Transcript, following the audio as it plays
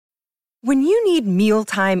When you need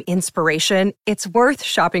mealtime inspiration, it's worth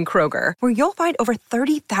shopping Kroger, where you'll find over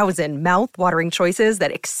 30,000 mouth-watering choices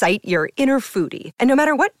that excite your inner foodie. And no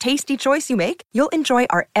matter what tasty choice you make, you'll enjoy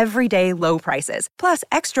our everyday low prices, plus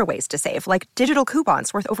extra ways to save, like digital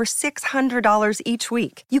coupons worth over $600 each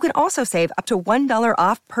week. You can also save up to $1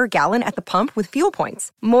 off per gallon at the pump with fuel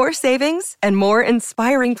points. More savings and more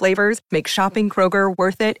inspiring flavors make shopping Kroger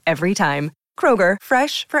worth it every time. Kroger,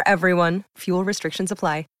 fresh for everyone. Fuel restrictions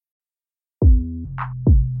apply.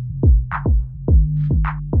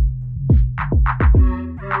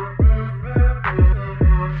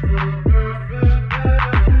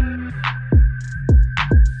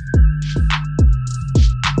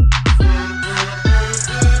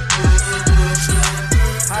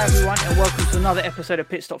 Hi everyone, and welcome to another episode of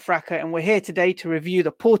Pit Stop Fracas, and we're here today to review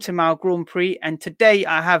the Portimao Grand Prix. And today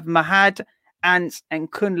I have Mahad, Ants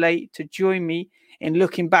and Kunle to join me in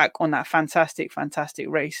looking back on that fantastic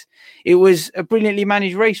race. It was a brilliantly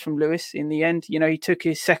managed race from Lewis in the end. You know, he took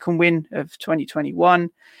his second win of 2021,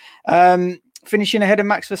 finishing ahead of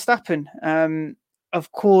Max Verstappen.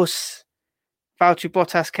 Of course, Valtteri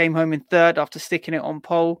Bottas came home in third after sticking it on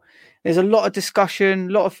pole. There's a lot of discussion,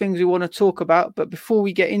 a lot of things we want to talk about. But before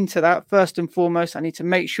we get into that, first and foremost, I need to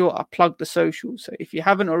make sure I plug the socials. So if you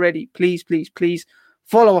haven't already, please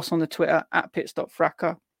follow us on the Twitter at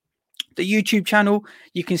PitStopFracas. The YouTube channel,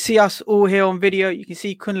 you can see us all here on video. You can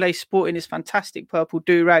see Kunle sporting his fantastic purple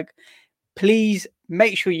do-rag. Please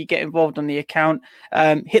make sure you get involved on the account.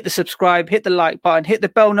 Hit the subscribe, hit the like button, hit the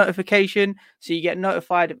bell notification so you get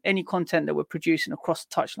notified of any content that we're producing across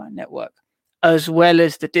the Touchline network, as well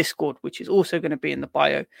as the Discord, which is also going to be in the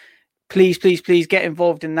bio. Please get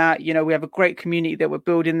involved in that. You know, we have a great community that we're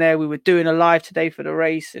building there. We were doing a live today for the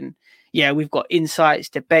race, and yeah, we've got insights,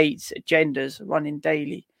 debates, agendas running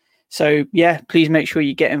daily. So yeah, please make sure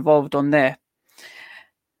you get involved on there.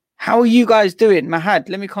 How are you guys doing? Mahad,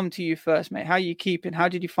 let me come to you first, mate. How are you keeping? How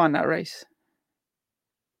did you find that race?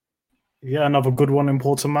 Yeah, another good one in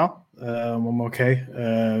Portimao. I'm okay.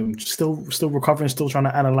 Still recovering, still trying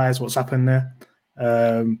to analyze what's happened there.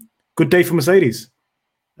 Good day for Mercedes.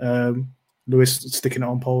 Lewis sticking it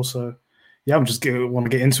on pole. So yeah, want to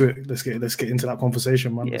get into it. Let's get into that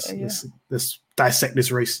conversation, man. Let's dissect this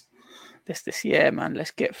race. This year, man.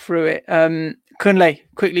 Let's get through it. Kunle,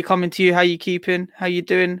 quickly coming to you. How you keeping? How you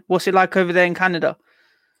doing? What's it like over there in Canada?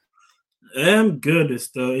 Good. It's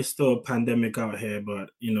still a pandemic out here,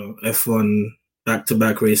 but you know, F1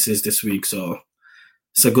 back-to-back races this week, so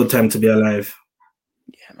it's a good time to be alive.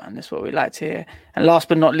 Yeah, man, that's what we like to hear. And last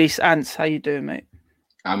but not least, Ants, how you doing, mate?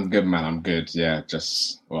 I'm good, man. I'm good. Yeah,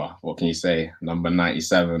 what can you say? Number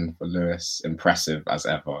 97 for Lewis, impressive as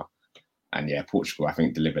ever. And yeah, Portugal, I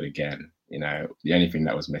think, delivered again. You know, the only thing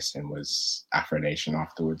that was missing was Afro Nation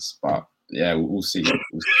afterwards. But yeah, we'll see.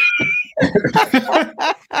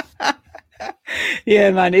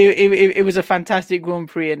 Yeah, man, it was a fantastic Grand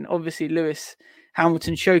Prix, and obviously Lewis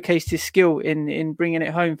Hamilton showcased his skill in bringing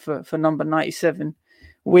it home for number 97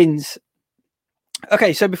 wins.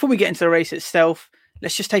 Okay, so before we get into the race itself,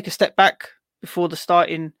 let's just take a step back before the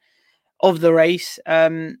starting of the race.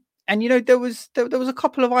 And you know, there was a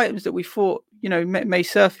couple of items that we thought, you know, may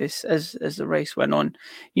surface as the race went on.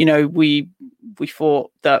 You know, we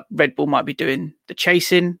thought that Red Bull might be doing the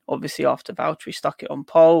chasing, obviously after Valtteri stuck it on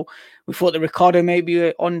pole. We thought that Ricciardo may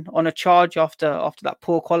be on a charge after that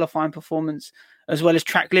poor qualifying performance, as well as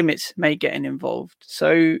track limits may getting involved.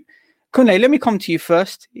 So, Kunle, let me come to you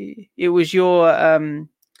first. It was your guy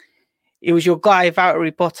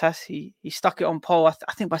Valtteri Bottas. He stuck it on pole,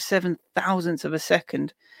 I think by 7,000ths of a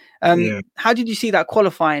second. How did you see that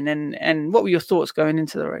qualifying, and what were your thoughts going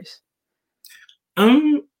into the race?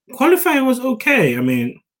 Qualifying was okay. I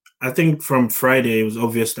mean, I think from Friday it was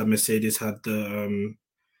obvious that Mercedes had the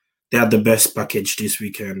best package this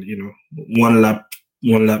weekend. You know, one lap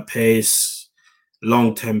pace,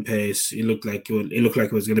 long-term pace. It looked like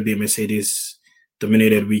it was going to be a Mercedes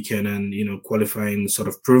dominated weekend, and you know, qualifying sort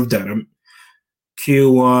of proved that.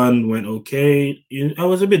 Q1 went okay. I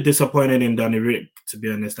was a bit disappointed in Danny Rick, to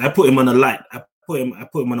be honest. I put him on a light. I put him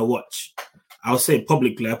on a watch. I'll say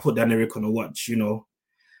publicly, I put Danny Rick on a watch, you know.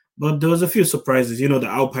 But there was a few surprises. You know, the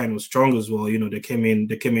Alpine was strong as well. You know, they got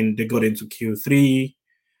into Q3.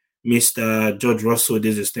 Mr. George Russell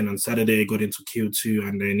did his thing on Saturday, got into Q2,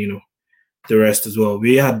 and then, you know, the rest as well.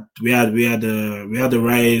 We had the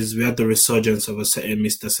rise, we had the resurgence of a certain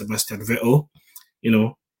Mr. Sebastian Vettel, you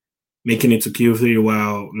know, making it to Q3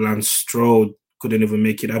 while Lance Stroll couldn't even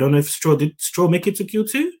make it. I don't know if Stroll make it to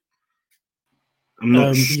Q2? I'm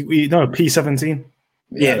not no, P17.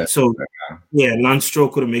 Yeah, so Lance Stroll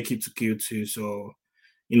couldn't make it to Q2. So,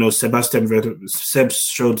 Seb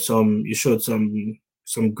showed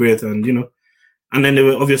some grit, and and then they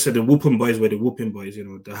were obviously the whooping boys were the whooping boys.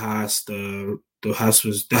 The Haas, the Haas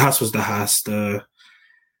was the Haas, the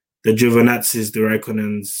Giovanazzis, the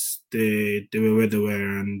Raikkonens, they were where they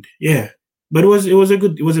were, and yeah. But it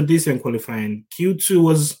was a decent qualifying. Q2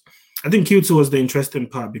 was the interesting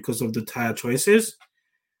part because of the tire choices.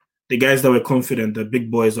 The guys that were confident, the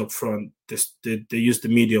big boys up front, they used the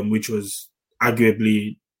medium, which was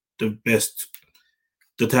arguably the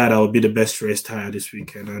tire that would be the best race tire this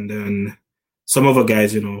weekend. And then some other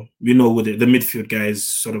guys, with the midfield guys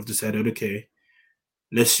sort of decided, okay,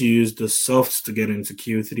 let's use the softs to get into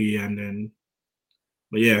Q3,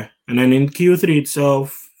 but then in Q3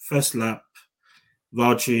 itself, first lap,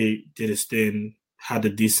 Valtteri did his thing, had a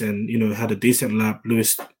decent lap.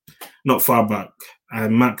 Lewis not far back,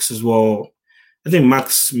 and Max as well. I think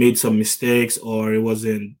Max made some mistakes, or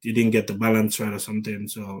he didn't get the balance right or something.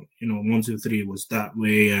 So 1, 2, 3 was that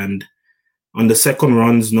way, and on the second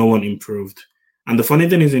runs, no one improved. And the funny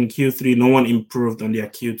thing is, in Q3, no one improved on their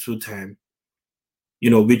Q2 time.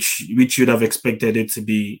 Which you'd have expected it to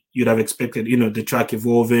be. You'd have expected, the track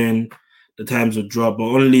evolving, the times would drop, but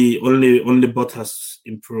only Bottas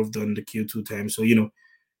improved on the Q2 time. So,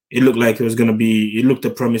 it looked like it looked a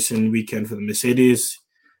promising weekend for the Mercedes.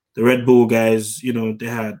 The Red Bull guys, we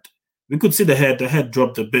could see the head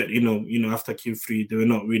dropped a bit, after Q3.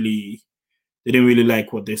 They didn't really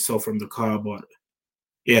like what they saw from the car, but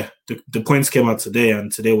yeah, the points came out today,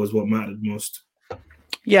 and today was what mattered most.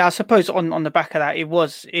 Yeah, I suppose on the back of that, it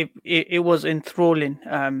was enthralling,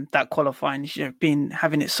 that qualifying.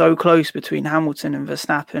 Having it so close between Hamilton and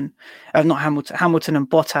Verstappen, Hamilton and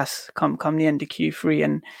Bottas come the end of Q3,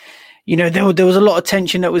 and there was a lot of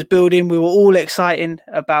tension that was building. We were all excited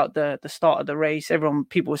about the start of the race.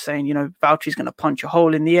 People were saying, Valtteri's going to punch a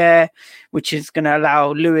hole in the air, which is going to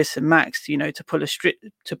allow Lewis and Max, to pull a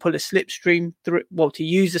slipstream through, to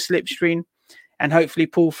use the slipstream and hopefully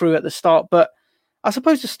pull through at the start, but I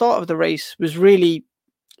suppose the start of the race was really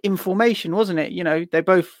in formation, wasn't it?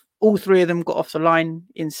 All three of them got off the line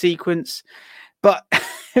in sequence, but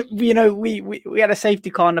we had a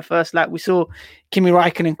safety car in the first lap. We saw Kimi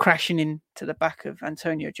Räikkönen crashing into the back of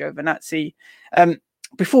Antonio Giovinazzi.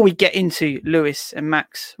 Before we get into Lewis and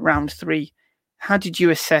Max round 3, how did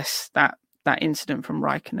you assess that incident from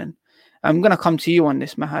Räikkönen? I'm going to come to you on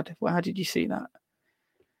this, Mahad. How did you see that?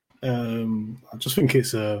 I just think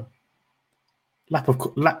it's a lack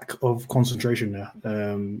of concentration there.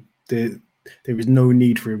 There is no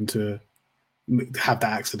need for him to have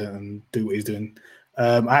that accident and do what he's doing.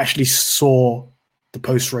 I actually saw the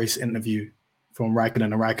post-race interview from Räikkönen,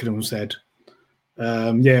 and Räikkönen said,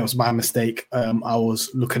 it was my mistake. I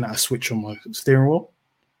was looking at a switch on my steering wheel.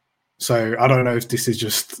 So I don't know if this is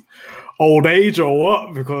just old age or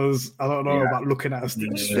what, because I don't know about looking at a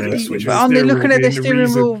switch. But aren't they looking at the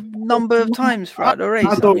steering wheel number of times throughout the race?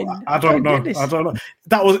 I don't know.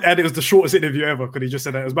 It was the shortest interview ever, because he just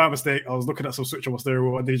said that it was my mistake. I was looking at some switch on my steering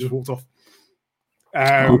wheel, and then he just walked off.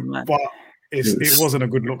 But it wasn't a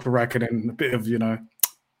good look for Räikkönen. A bit of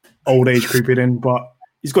old age creeping in, but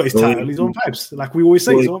he's got his title. He's on vibes, like we always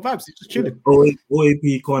say. He's on vibes. He's just chilling.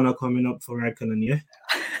 OAP corner coming up for Räikkönen, yeah.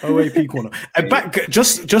 OAP corner. And back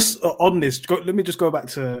just on this. Let me just go back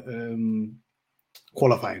to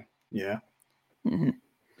qualifying. Yeah. Mm-hmm.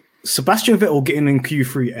 Sebastian Vettel getting in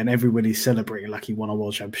Q3 and everybody's celebrating like he won a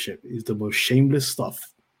world championship is the most shameless stuff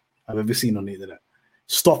I've ever seen on the internet.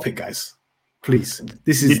 Stop it, guys. Please.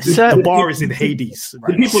 The bar is in Hades.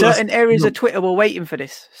 Right? Certain areas of Twitter were waiting for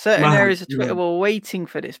this. Areas of Twitter were waiting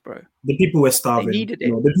for this, bro. The people were starving. They needed it.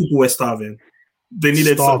 The people were starving. They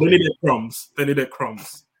needed crumbs. They needed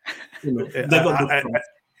crumbs. They got the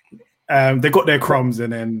crumbs. They got their crumbs,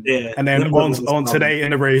 and then on today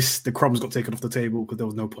in the race, the crumbs got taken off the table because there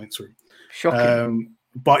was no points room. Shocking.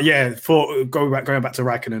 But yeah, for going back to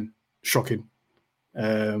Räikkönen, shocking.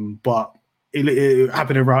 But it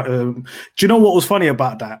happened around. Do you know what was funny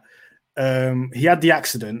about that? He had the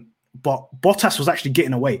accident, but Bottas was actually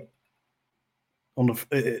getting away on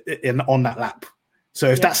that lap. So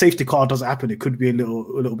if that safety car doesn't happen, it could be a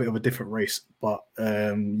little bit of a different race. But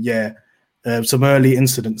some early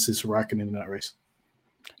incidences for Räikkönen in that race.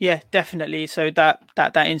 Yeah, definitely. So that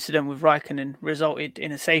incident with Räikkönen resulted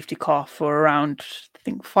in a safety car for around, I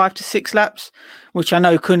think, 5 to 6 laps, which I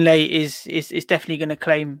know Kunle is definitely going to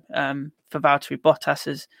claim for Valtteri Bottas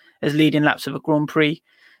as leading laps of a Grand Prix.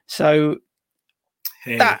 So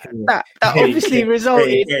that obviously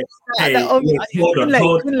resulted.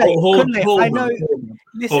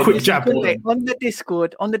 Quick jab. On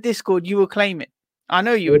the Discord, you will claim it. I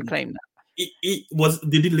know you would claim that.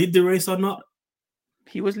 Did he lead the race or not?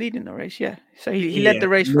 He was leading the race, yeah. So he led the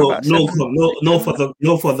race for no, about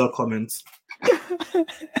no further comments.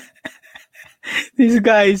 This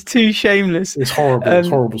guy is too shameless. It's horrible. It's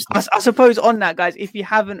horrible stuff. I suppose on that, guys, if you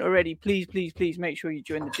haven't already, please make sure you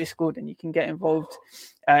join the Discord and you can get involved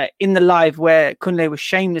in the live where Kunle was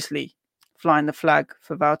shamelessly flying the flag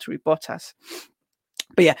for Valtteri Bottas.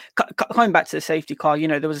 But yeah, coming back to the safety car, you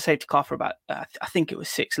know, there was a safety car for about, I think it was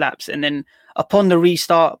 6 laps. And then upon the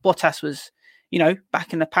restart, Bottas was, you know,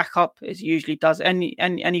 back in the pack up as he usually does. And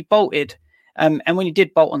he bolted. And when he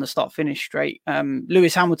did bolt on the start-finish straight,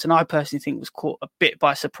 Lewis Hamilton, I personally think, was caught a bit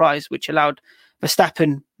by surprise, which allowed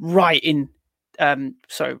Verstappen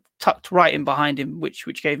tucked right in behind him, which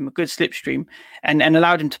gave him a good slipstream and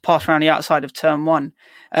allowed him to pass around the outside of turn 1.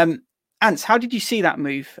 Ants, how did you see that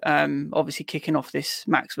move? Obviously kicking off this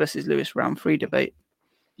Max versus Lewis round 3 debate.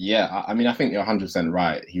 Yeah, I mean, I think you're 100%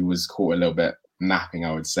 right. He was caught a little bit napping,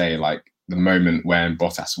 I would say. Like the moment when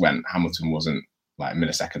Bottas went, Hamilton wasn't like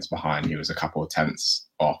milliseconds behind. He was a couple of tenths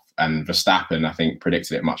off. And Verstappen, I think,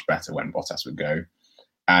 predicted it much better when Bottas would go.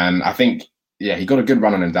 And I think, yeah, he got a good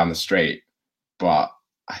run on him down the straight. But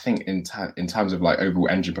I think in terms of like overall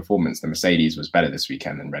engine performance, the Mercedes was better this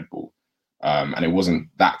weekend than Red Bull. And it wasn't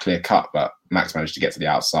that clear cut, but Max managed to get to the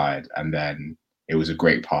outside. And then it was a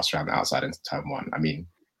great pass around the outside into turn 1. I mean,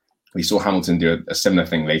 we saw Hamilton do a similar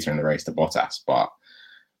thing later in the race to Bottas, but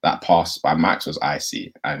that pass by Max was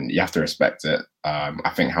icy and you have to respect it.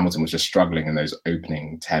 I think Hamilton was just struggling in those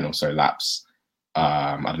opening 10 or so laps.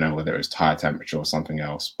 I don't know whether it was tire temperature or something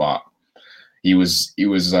else, but he was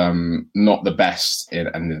not the best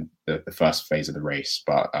in the first phase of the race,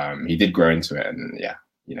 but he did grow into it. And yeah,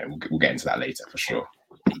 you know, we'll get into that later for sure.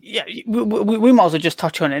 Yeah, we might as well just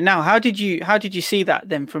touch on it now. How did you see that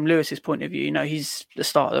then from Lewis's point of view? You know, he's the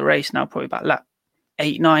start of the race now, probably about lap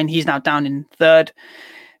 8, 9. He's now down in 3rd.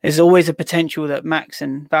 There's always a potential that Max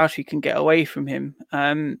and Valtteri can get away from him.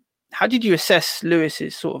 How did you assess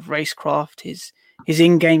Lewis's sort of racecraft, his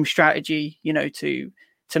in-game strategy, you know, to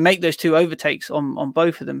make those 2 overtakes on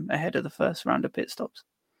both of them ahead of the first round of pit stops?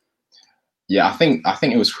 Yeah, I think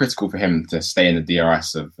it was critical for him to stay in the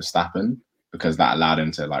DRS of Verstappen because that allowed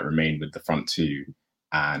him to like remain with the front 2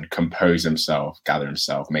 and compose himself, gather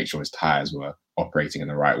himself, make sure his tires were operating in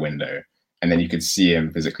the right window. And then you could see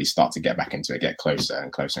him physically start to get back into it, get closer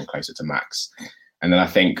and closer and closer to Max. And then I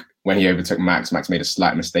think when he overtook Max made a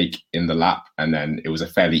slight mistake in the lap. And then it was a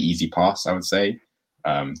fairly easy pass, I would say,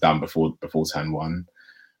 done before turn 1.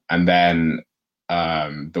 And then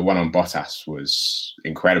the one on Bottas was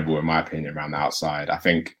incredible, in my opinion, around the outside. I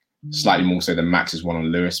think slightly more so than Max's one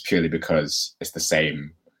on Lewis, purely because it's the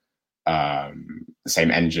same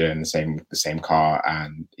engine, the same car.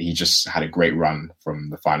 And he just had a great run from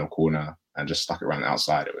the final corner and just stuck it around the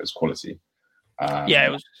outside. It was quality.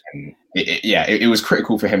 It was. It was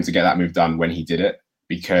critical for him to get that move done when he did it,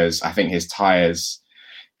 because I think his tires,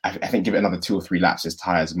 I think give it another 2 or 3 laps, his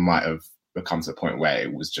tires might have come to the point where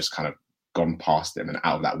it was just kind of gone past him and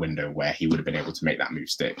out of that window where he would have been able to make that move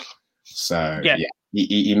stick. So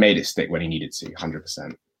he made it stick when he needed to,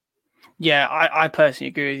 100%. Yeah, I personally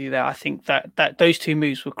agree with you there. I think that those 2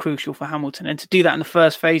 moves were crucial for Hamilton, and to do that in the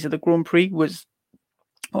first phase of the Grand Prix was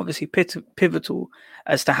obviously pivotal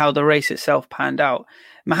as to how the race itself panned out.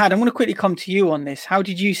 Mahad, I'm going to quickly come to you on this. How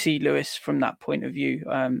did you see Lewis from that point of view?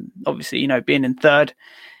 Obviously, you know, being in 3rd,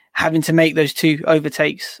 having to make those 2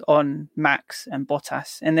 overtakes on Max and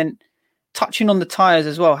Bottas, and then touching on the tyres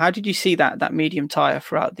as well. How did you see that medium tyre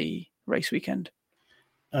throughout the race weekend?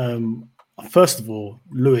 First of all,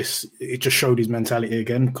 Lewis, it just showed his mentality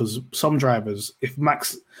again, because some drivers, if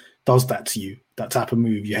Max does that to you, that type of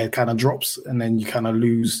move, your head kind of drops and then you kind of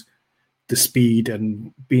lose the speed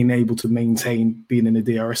and being able to maintain being in the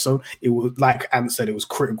DRS zone. It was, like Ant said, it was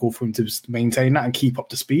critical for him to maintain that and keep up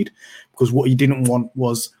the speed, because what he didn't want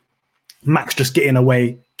was Max just getting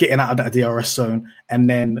out of that DRS zone and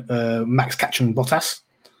then Max catching Bottas.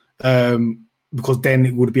 Because then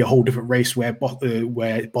it would be a whole different race where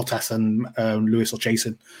Bottas and Lewis are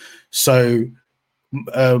chasing. So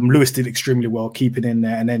Lewis did extremely well, keeping in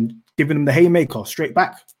there and then giving him the haymaker straight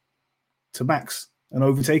back to Max and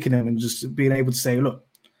overtaking him and just being able to say, look,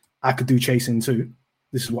 I could do chasing too.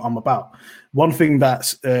 This is what I'm about. One thing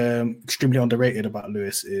that's extremely underrated about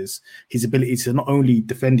Lewis is his ability to not only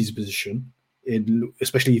defend his position,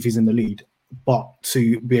 especially if he's in the lead, but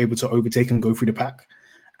to be able to overtake and go through the pack.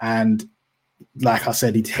 And like I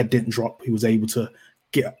said, his head didn't drop. He was able to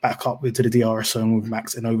get back up into the DRS zone with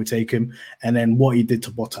Max and overtake him. And then what he did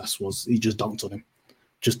to Bottas was he just dunked on him.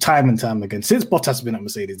 Just time and time again. Since Bottas has been at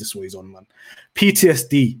Mercedes, this is what he's on, man.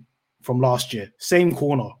 PTSD from last year. Same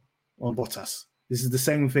corner on Bottas. This is the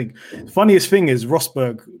same thing. Funniest thing is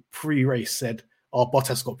Rosberg pre-race said, "Oh,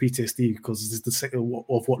 Bottas got PTSD because this is the same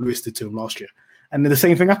of what Lewis did to him last year," and then the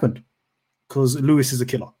same thing happened because Lewis is a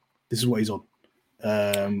killer. This is what he's on.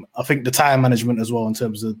 I think the tire management as well in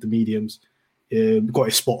terms of the mediums got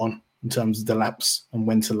his spot on in terms of the laps and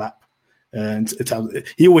when to lap. And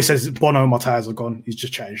he always says, "Bono, my tires are gone." He's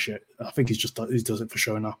just chatting shit. I think he does it for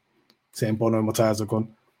show now, saying, "Bono, my tires are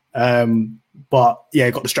gone." But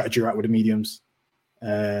yeah, got the strategy right with the mediums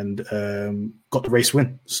and got the race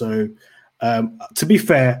win. So to be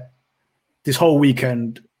fair, this whole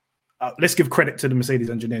weekend, let's give credit to the Mercedes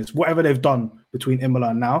engineers. Whatever they've done between Imola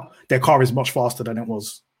and now, their car is much faster than it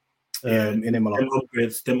was in Imola. Them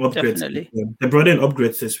upgrades. Definitely. They brought in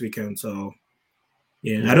upgrades this weekend, so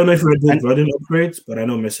yeah. I don't know if Red Bull brought in upgrades, but I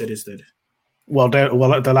know Mercedes did. Well,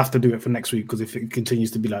 they'll have to do it for next week because if it continues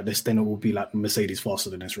to be like this, then it will be like Mercedes faster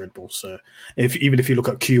than this Red Bull. So even if you look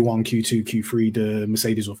at Q1, Q2, Q3, the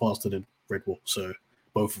Mercedes were faster than Red Bull. So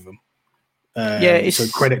both of them. So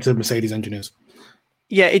credit to Mercedes engineers.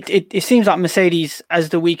 Yeah, it seems like Mercedes, as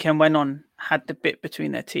the weekend went on, had the bit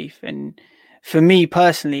between their teeth. And for me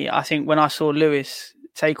personally, I think when I saw Lewis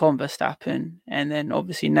take on Verstappen and then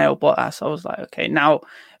obviously nail Bottas, I was like, okay, now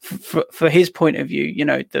for his point of view, you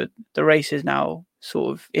know, the race is now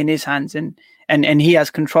sort of in his hands and he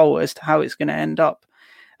has control as to how it's going to end up.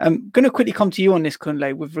 I'm going to quickly come to you on this,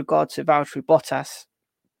 Kunle, with regard to Valtteri Bottas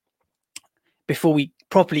before we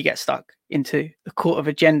properly get stuck into the court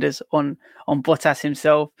of agendas on Bottas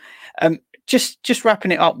himself. Just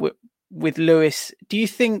wrapping it up with Lewis, do you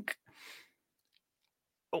think,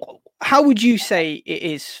 how would you say it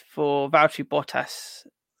is for Valtteri Bottas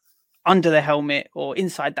under the helmet or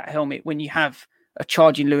inside that helmet when you have a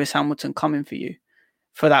charging Lewis Hamilton coming for you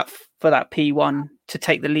for that P1 to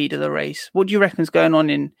take the lead of the race? What do you reckon is going on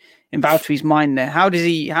in Valtteri's mind there? How does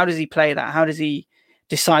he play that? How does he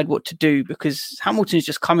decide what to do? Because Hamilton's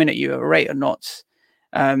just coming at you at a rate of knots.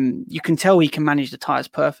 You can tell he can manage the tires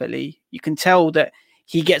perfectly. You can tell that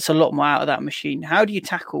he gets a lot more out of that machine. How do you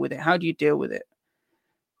tackle with it? How do you deal with it?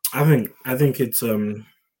 I think it's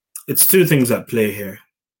two things at play here.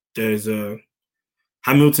 There's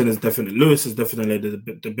Hamilton is definitely, Lewis is definitely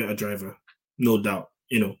the better driver, no doubt.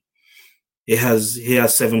 You know, he has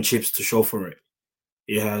 7 chips to show for it.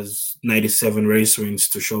 He has 97 race wins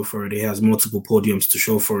to show for it. He has multiple podiums to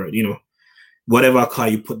show for it. You know, whatever car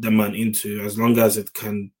you put the man into, as long as it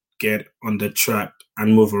can get on the track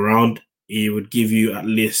and move around, he would give you at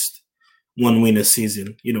least 1 win a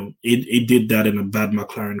season. You know, it did that in a bad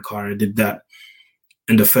McLaren car. It did that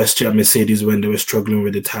in the first year Mercedes when they were struggling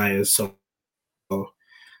with the tires. So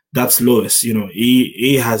that's Lewis. You know,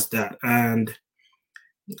 he has that. And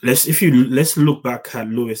let's look back at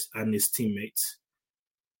Lewis and his teammates.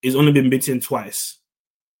 He's only been beaten twice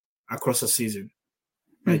across a season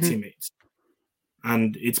by teammates.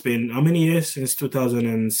 And it's been how many years since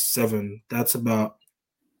 2007? That's about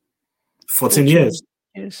 14 years.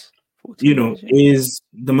 Yes. You know,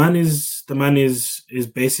 the man is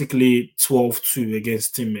basically 12-2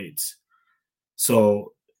 against teammates.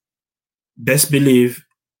 So best believe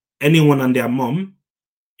anyone and their mom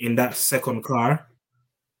in that second car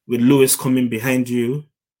with Lewis coming behind you,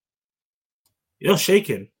 you're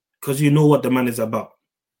shaking because you know what the man is about.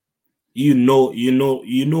 You know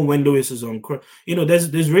when Lewis is on. You know,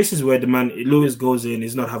 there's races where Lewis goes in,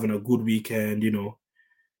 he's not having a good weekend. You know,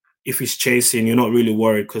 if he's chasing, you're not really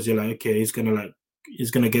worried because you're like, okay, he's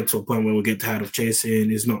gonna get to a point where we'll get tired of chasing.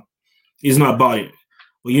 He's not about it.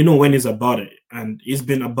 But you know when he's about it, and he's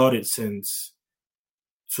been about it since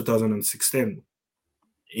 2016.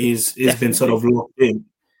 He's been sort of locked in,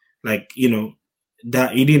 like, you know,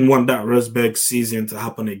 that he didn't want that Rosberg season to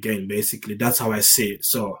happen again. Basically, that's how I see it.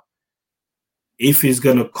 So if he's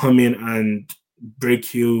gonna come in and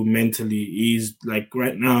break you mentally, he's like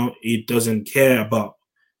right now he doesn't care about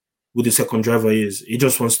who the second driver is. He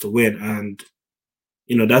just wants to win. And,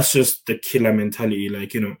 you know, that's just the killer mentality.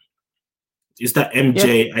 Like, you know, it's that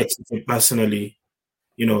MJ attitude personally.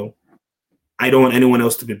 You know, I don't want anyone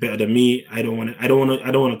else to be better than me. I don't want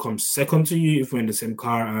to come second to you if we're in the same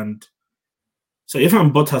car. And so if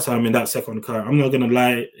I'm Bottas, I'm in that second car. I'm not gonna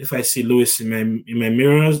lie. If I see Lewis in my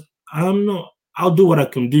mirrors, I'll do what I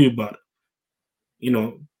can do. But, you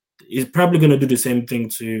know, he's probably gonna do the same thing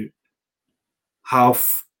to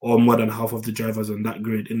half or more than half of the drivers on that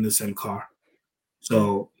grid in the same car.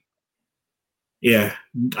 So, yeah,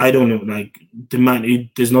 I don't know. Like, the man,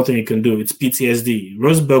 there's nothing he can do. It's PTSD.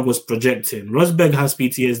 Rosberg was projecting. Rosberg has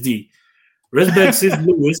PTSD. Rosberg sees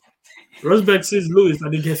Lewis,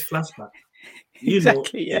 and he gets flashback. You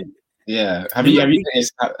exactly, know, Yeah. Have you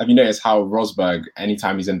noticed how Rosberg,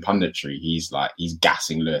 anytime he's in punditry, he's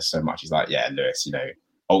gassing Lewis so much. He's like, yeah, Lewis,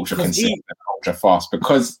 ultra consistent, ultra fast,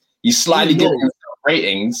 because he's slightly giving himself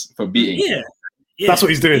ratings for beating. Yeah. That's what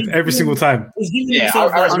he's doing every single time.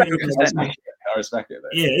 I respect it. Though.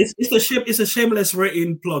 Yeah, it's a shameless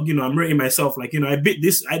rating plug. I'm rating myself. I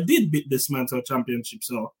did beat this man to a championship.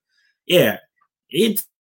 So yeah, it's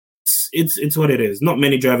what it is. Not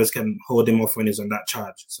many drivers can hold him off when he's on that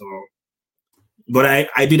charge. So, but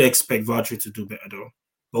I did expect Valtteri to do better though.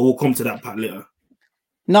 But we'll come to that part later.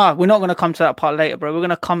 No, we're not going to come to that part later, bro. We're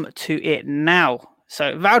going to come to it now.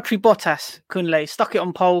 So Valtteri Bottas, Kunle, stuck it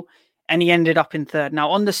on pole, and he ended up in third. Now,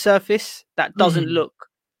 on the surface, that doesn't look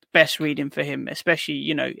best reading for him,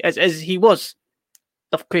 especially, as he was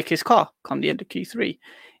the quickest car come the end of Q3.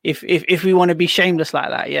 If we want to be shameless like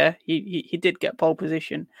that, yeah, he did get pole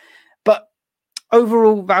position. But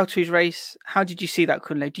overall, Valtteri's race, how did you see that,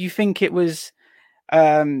 Kunle? Do you think it was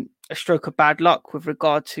a stroke of bad luck with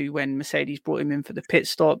regard to when Mercedes brought him in for the pit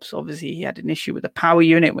stops? Obviously, he had an issue with the power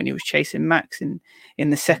unit when he was chasing Max in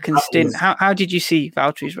the second stint. How did you see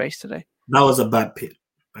Valtteri's race today? That was a bad pit,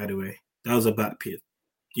 by the way. That was a bad pit.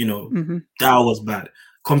 That was bad.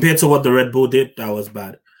 Compared to what the Red Bull did, that was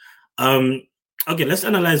bad. Okay, let's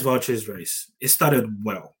analyze Valtteri's race. It started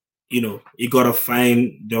well. He got a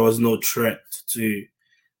fine. There was no threat to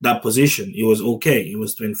that position. It was okay. He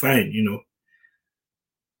was doing fine,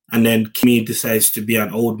 And then Kimi decides to be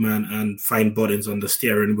an old man and find buttons on the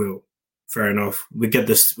steering wheel. Fair enough. We get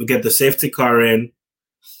the safety car in.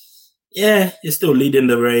 Yeah, he's still leading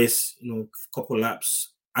the race, a couple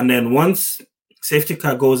laps. And then once safety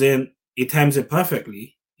car goes in, he times it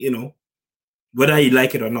perfectly, whether you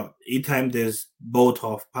like it or not. He timed his bolt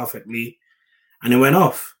off perfectly and it went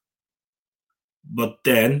off. But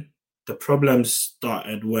then the problems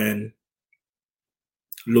started when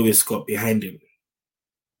Lewis got behind him.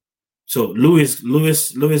 So Lewis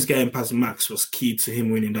getting past Max was key to him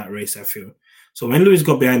winning that race, I feel. So when Lewis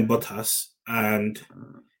got behind Bottas, and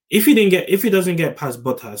if he doesn't get past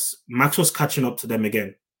Bottas, Max was catching up to them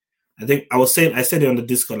again. I said it on the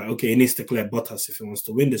Discord, okay, he needs to clear Bottas if he wants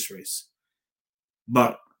to win this race.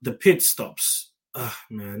 But the pit stops,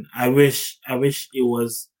 man, I wish it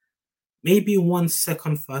was maybe 1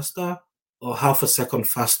 second faster or half a second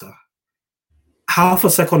faster. Half a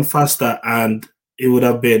second faster, and it would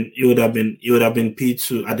have been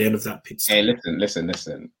P2 at the end of that pit stop. Hey,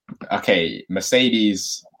 listen. Okay,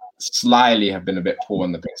 Mercedes slyly have been a bit poor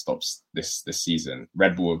on the pit stops this season.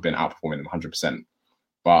 Red Bull have been outperforming them 100%.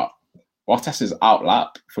 But Bottas's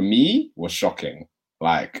outlap for me was shocking.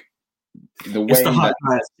 Like the way it's the hard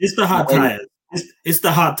tires. It's the hard tires. It's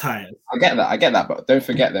the hard tires. I get that, but don't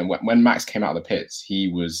forget then when Max came out of the pits, he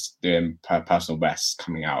was doing personal best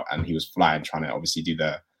coming out, and he was flying, trying to obviously do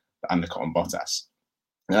the undercut on Bottas.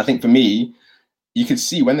 And I think for me, you could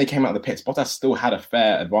see when they came out of the pits, Bottas still had a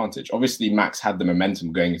fair advantage. Obviously, Max had the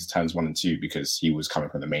momentum going into turns 1 and 2 because he was coming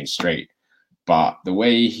from the main straight. But the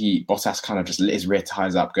way Bottas kind of just lit his rear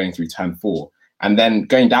tires up going through turn 4, and then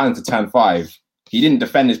going down into turn 5, he didn't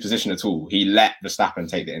defend his position at all. He let Verstappen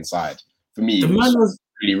take the inside. For me, it was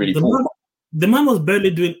really, really poor. The man was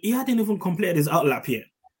barely doing. He hadn't even completed his outlap yet.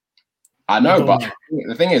 I know, but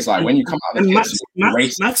the thing is, like, when you come out of the pits,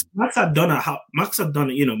 Max had done it. Max had done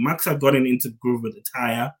it. Max had gotten into the groove with the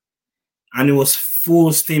tire, and it was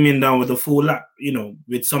full steaming down with a full lap.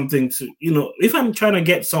 With something to. If I'm trying to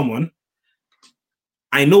get someone,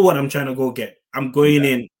 I know what I'm trying to go get. I'm going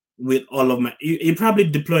in with all of my. He probably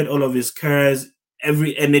deployed all of his cars,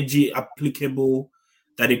 every energy applicable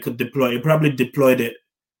that he could deploy. He probably deployed it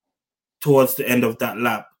towards the end of that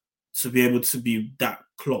lap to be able to be that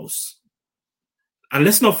close. And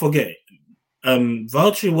let's not forget,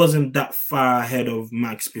 Valtteri wasn't that far ahead of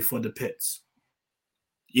Max before the pits.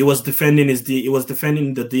 He was defending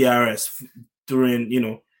the DRS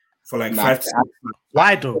during, for like 5 to 6 months.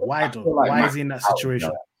 Why though? Why is he in that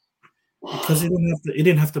situation? Because he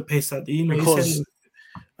didn't have to pace that.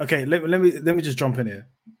 Okay, let me just jump in here.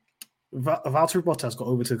 Valtteri Bottas got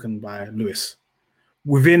overtaken by Lewis.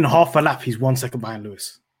 Within half a lap, he's 1 second behind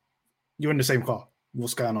Lewis. You're in the same car.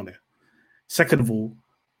 What's going on here? Second of all,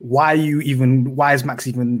 why is Max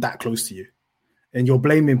even that close to you? And you're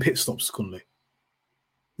blaming pit stops, Kunle.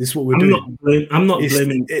 This is what we're doing. I'm not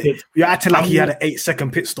blaming pit. You're acting like he had an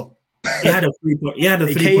 8-second pit stop. He had a 3. He had a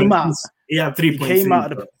 3. He had 3. He came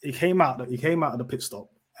out of the pit stop,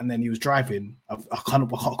 and then he was driving. I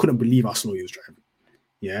couldn't believe how slow he was driving.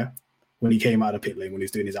 Yeah, when he came out of the pit lane, when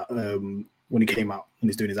he's doing his doing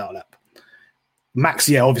his outlap. Max,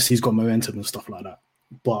 yeah, obviously he's got momentum and stuff like that.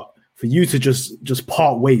 But for you to just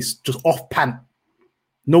part ways, just off pant,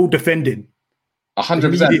 no defending. 100%.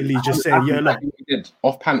 Immediately just saying, yeah, look. He did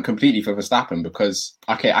off pant completely for Verstappen because,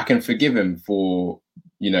 okay, I can forgive him for,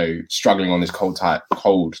 struggling on his cold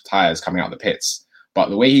tires coming out the pits. But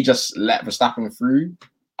the way he just let Verstappen through,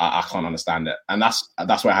 I can't understand it. And that's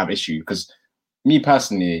where I have issue because me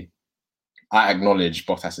personally, I acknowledge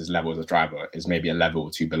Bottas's level as a driver is maybe a level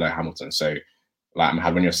or two below Hamilton. So,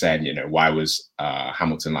 like, when you're saying, why was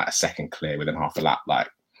Hamilton like a second clear within half a lap? Like,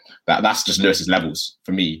 that's just Lewis's levels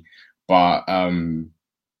for me. But Bottas's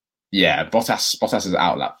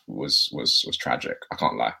outlap was tragic. I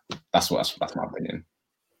can't lie. That's my opinion.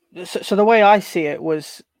 So the way I see it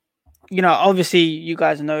was, obviously you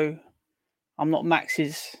guys know I'm not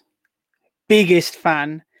Max's biggest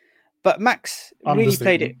fan, but Max really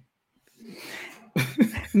played it.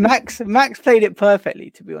 Max played it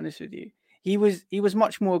perfectly, to be honest with you. He was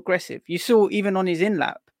much more aggressive. You saw even on his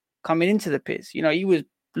in-lap coming into the pits, he was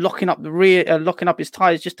locking up locking up his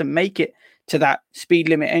tires just to make it to that speed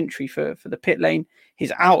limit entry for the pit lane.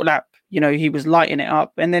 His outlap, he was lighting it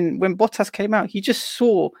up. And then when Bottas came out, he just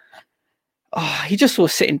saw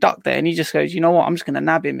sitting duck there, and he just goes, you know what, I'm just going to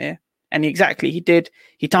nab him here. And he did.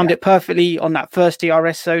 He timed it perfectly on that first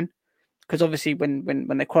DRS zone, because obviously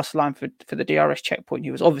when they crossed the line for the DRS checkpoint,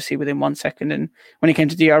 he was obviously within 1 second. And when he came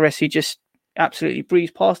to DRS, he just absolutely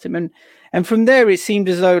breezed past him. And from there, it seemed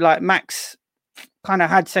as though like Max kind of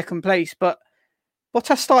had second place, but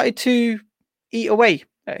Bottas started to eat away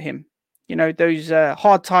at him. Those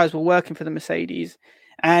hard tires were working for the Mercedes.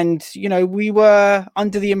 And, we were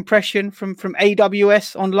under the impression from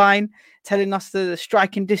AWS online telling us the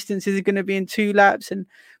striking distances are going to be in 2 laps, and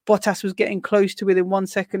Bottas was getting close to within 1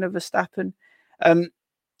 second of Verstappen.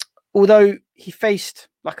 Although he faced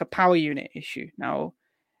like a power unit issue. Now,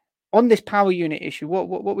 on this power unit issue, what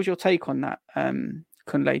was your take on that,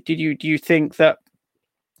 Kunle? Do you think that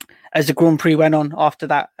as the Grand Prix went on after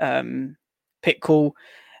that after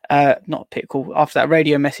that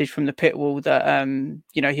radio message from the pit wall that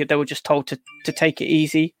they were just told to take it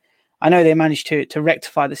easy? I know they managed to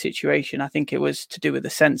rectify the situation. I think it was to do with the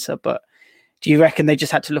sensor, but do you reckon they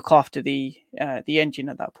just had to look after the engine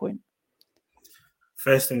at that point?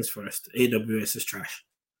 First things first, AWS is trash.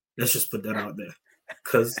 Let's just put that out there.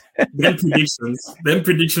 Because them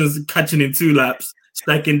predictions catching in 2 laps,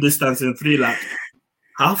 striking distance in 3 laps.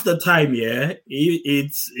 Half the time,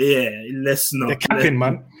 let's not. They're capping,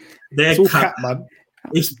 man. They're cap, man.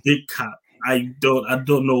 It's big cap. I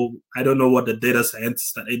don't know what the data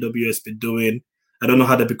scientists at AWS be doing. I don't know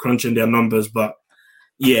how they be crunching their numbers, but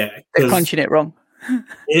yeah, they're crunching it wrong.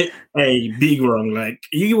 A big wrong. Like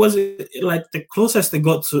he was like the closest they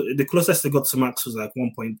got to Max was like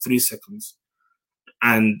 1.3 seconds,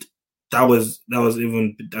 and that was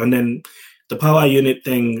even. And then the power unit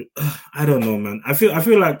thing, I don't know, man. I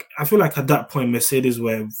feel like at that point Mercedes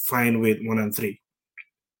were fine with 1 and 3.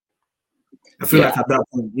 I feel like at that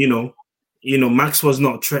point, Max was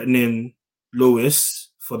not threatening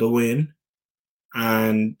Lewis for the win,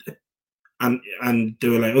 and they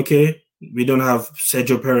were like, okay, we don't have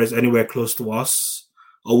Sergio Perez anywhere close to us,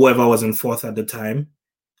 or whoever was in 4th at the time.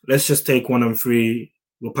 Let's just take 1 and 3.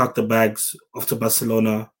 We'll pack the bags off to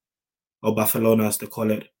Barcelona, or Barcelona as they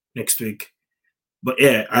call it, next week. But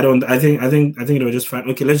yeah, I think they were just fine.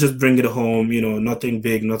 Okay, let's just bring it home. Nothing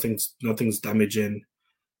big, nothing's damaging.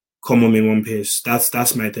 Come home in one piece.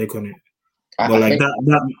 That's my take on it. But like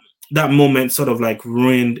that moment sort of like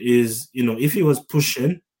ruined is, if he was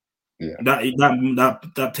pushing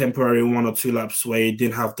that temporary 1 or 2 laps where he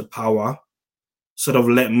didn't have the power, sort of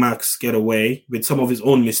let Max get away with some of his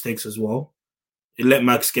own mistakes as well. It let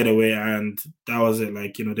Max get away, and that was it.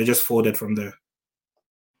 Like, they just folded from there.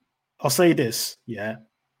 I'll say this,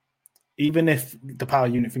 even if the power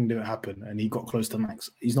unit thing didn't happen and he got close to Max,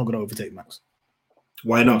 he's not going to overtake Max.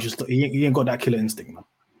 Why not? He ain't got that killer instinct, man.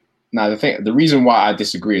 Now, the reason why I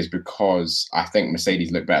disagree is because I think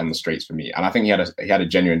Mercedes looked better on the straights for me, and I think he had a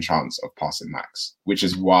genuine chance of passing Max, which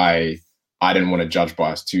is why I didn't want to judge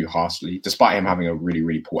Bottas too harshly, despite him having a really,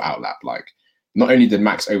 really poor outlap. Like, not only did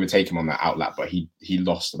Max overtake him on that outlap, but he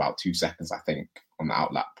lost about 2 seconds, I think, on the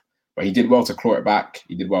outlap. But he did well to claw it back.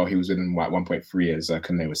 He did well. He was within 1.3, as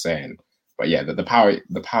Kunle was saying. But yeah, the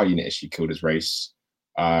power unit issue killed his race.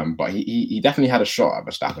 But he definitely had a shot at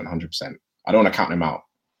Verstappen, 100%. I don't want to count him out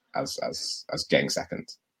as getting second.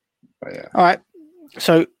 But yeah. All right.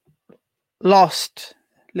 So last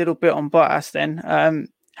little bit on Bottas then.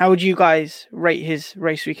 How would you guys rate his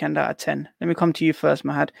race weekend out of 10? Let me come to you first,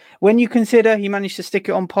 Mahad. When you consider he managed to stick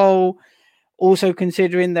it on pole, also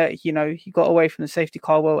considering that he got away from the safety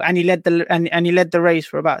car well, and he led the race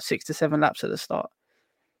for about 6 to 7 laps at the start.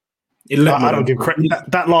 I don't give credit.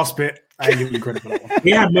 That last bit, I ain't giving you credit for that one.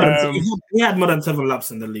 He had more than 7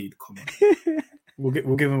 laps in the lead. Come on. We'll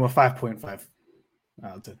give him a 5.5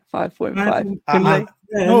 out of 10. 5.5.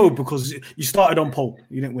 No, because you started on pole.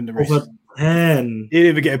 You didn't win the race. Over 10. You didn't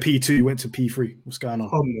even get a P2. You went to P3. What's going on?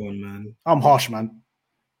 Come on, man. I'm harsh, man.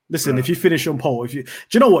 Listen, if you finish on pole, do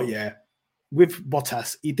you know what? Yeah, with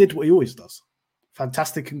Bottas, he did what he always does.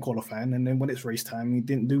 Fantastic in qualifying, and then when it's race time, he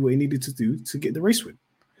didn't do what he needed to do to get the race win.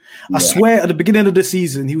 I swear, at the beginning of the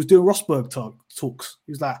season, he was doing Rosberg talks.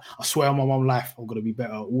 He was like, "I swear on my mum life, I'm gonna be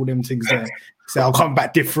better." All them things there. He said, "I'll come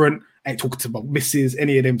back different." Ain't talking to my missus,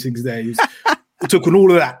 any of them things there. He took on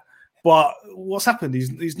all of that. But what's happened?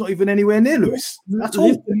 He's not even anywhere near Lewis. That's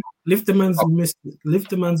all. Lift the man's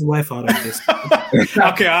wife out of this.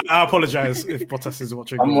 Okay, I apologize if Bottas is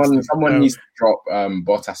watching. Someone needs to drop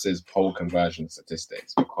Bottas's pole conversion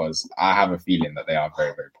statistics, because I have a feeling that they are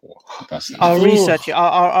very, very poor. Personally, I'll research it.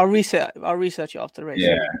 I'll research it after the race.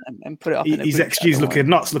 Yeah, and put it up. His XG's looking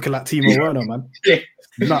nuts, looking like Timo Werner, man.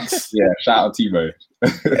 Nuts. Yeah, shout out Timo.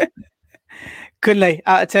 Kunle,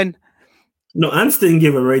 out of 10. No, Ants didn't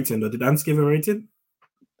give a rating, though. Did Ants give a rating?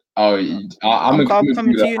 Oh, I'm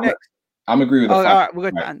coming to you next. I'm agreeing with all that. right,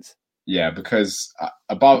 we'll go to Ants. Yeah, because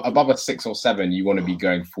above a 6 or 7, you want to be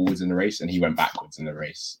going forwards in the race, and he went backwards in the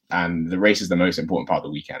race. And the race is the most important part of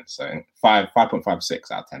the weekend. So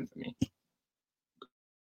 5.56 out of 10 for me.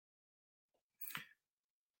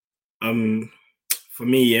 For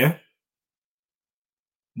me, yeah.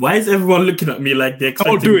 Why is everyone looking at me like they're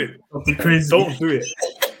expecting Don't do it. something crazy? Don't do it.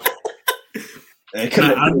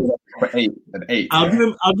 I'll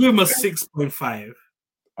give him a 6.5.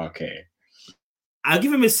 Okay. I'll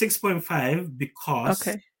give him a 6.5 because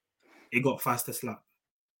it got fastest lap.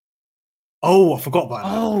 Oh, I forgot about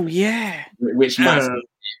that. Oh, yeah. Which Max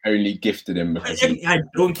only gifted him because I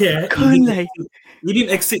don't care. He didn't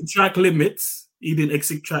exceed track limits.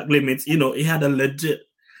 You know, he had a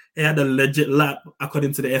legit lap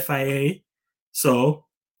according to the FIA. So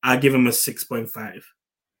I'll give him a 6.5.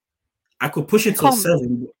 I could push it to a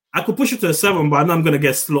 7. But I know I'm gonna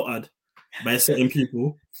get slaughtered by certain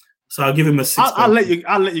people. So I'll give him a 6. I'll let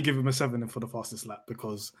you give him a 7 for the fastest lap,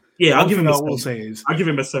 because I'll give him a 7. I'll give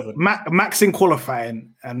him a 7. Max in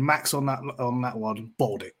qualifying, and Max on that one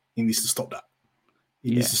bottled it. He needs to stop that.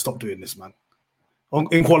 He needs to stop doing this, man.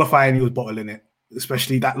 In qualifying, he was bottling it.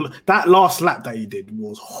 Especially that last lap that he did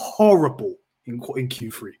was horrible in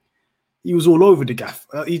Q3. He was all over the gaff.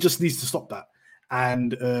 He just needs to stop that.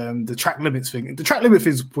 And the track limit thing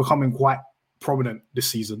is becoming quite prominent this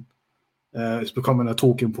season. It's becoming a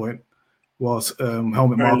talking point. Whilst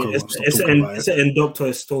Helmut Marko it's an doctor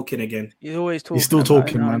is talking again. He's always talking. He's still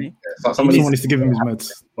talking, man. Someone needs to give him his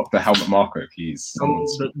meds. Dr. Helmut Marko, please.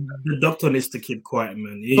 The doctor needs to keep quiet,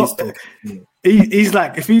 man. He's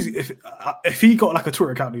like, if he got like a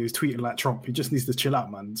Twitter account and he was tweeting like Trump, he just needs to chill out,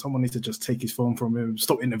 man. Someone needs to just take his phone from him,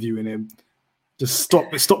 stop interviewing him, just stop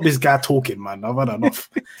this guy talking, man. I've had enough.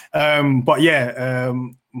 But yeah,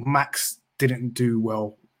 Max didn't do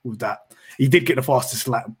well with that. He did get the fastest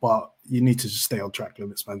lap, but you need to just stay on track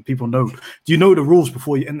limits, man. People know. Do you know the rules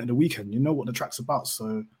before you enter the weekend? You know what the track's about,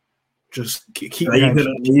 so just keep. Are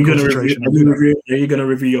you gonna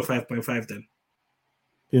review your 5.5 then?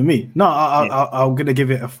 You me? No, I'm gonna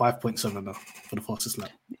give it a 5.7 now for the fastest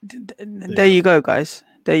lap. There you go, guys.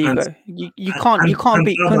 There you go. You can't beat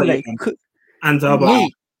Kunle. And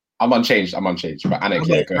I'm unchanged. But Anik,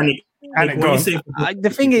 go ahead. The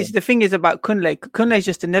thing is about Kunle. Kunle's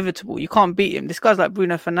just inevitable. You can't beat him. This guy's like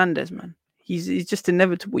Bruno Fernandes, man. He's just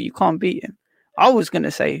inevitable. You can't beat him. I was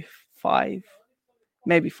gonna say 5,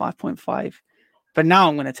 maybe 5.5, but now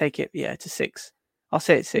I'm gonna take it to 6. I'll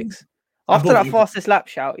say it's 6. After that fastest lap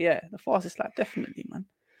shout, the fastest lap definitely, man.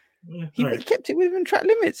 Yeah, he kept it within track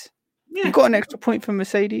limits. Yeah. He got an extra point from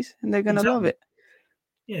Mercedes, and they're gonna love it.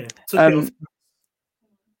 Yeah.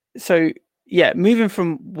 So yeah, moving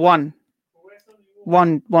from one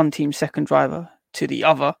team's second driver to the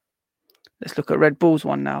other. Let's look at Red Bull's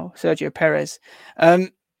one now. Sergio Perez.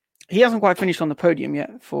 He hasn't quite finished on the podium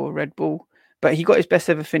yet for Red Bull, but he got his best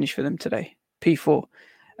ever finish for them today, P4.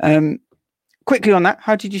 Quickly on that,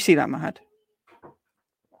 how did you see that, Mahad?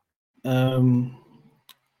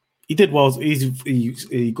 He did well.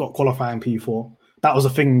 He got qualifying P4. That was a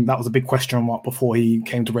thing. That was a big question mark before he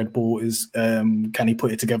came to Red Bull. Is can he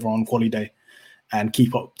put it together on quali day and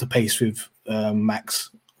keep up the pace with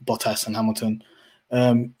Max, Bottas, and Hamilton?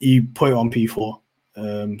 He put it on P4,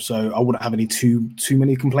 so I wouldn't have any too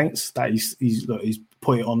many complaints that he's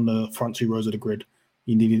put it on the front 2 rows of the grid.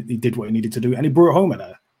 He did what he needed to do, and he brought it home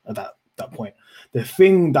at that point. The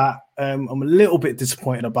thing that I'm a little bit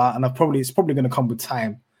disappointed about, and it's probably going to come with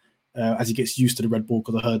time, as he gets used to the Red Bull,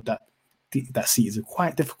 because I heard that that seat is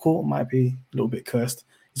quite difficult, might be a little bit cursed.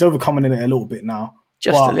 He's overcoming it a little bit now.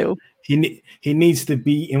 Just a little. He needs to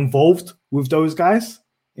be involved with those guys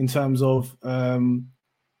in terms of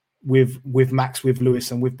with Max, with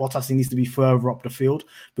Lewis, and with Bottas. He needs to be further up the field,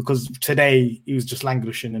 because today he was just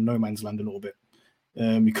languishing in no man's land a little bit.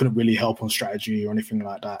 He couldn't really help on strategy or anything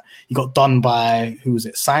like that. He got done by, who was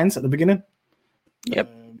it, Sainz at the beginning? Yep.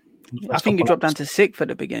 I think he dropped down to 6th at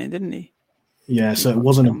the beginning, didn't he? Yeah, so it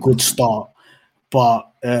wasn't a good start. But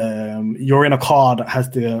you're in a car that has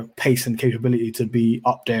the pace and capability to be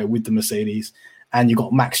up there with the Mercedes, and you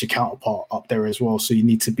got Max, your counterpart, up there as well. So you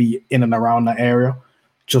need to be in and around that area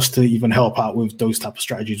just to even help out with those type of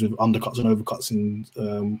strategies, with undercuts and overcuts,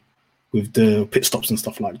 and with the pit stops and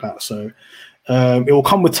stuff like that. So it will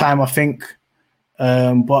come with time, I think.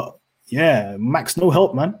 But yeah, Max, no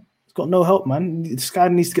help, man. He's got no help, man. This guy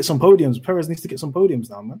needs to get some podiums. Perez needs to get some podiums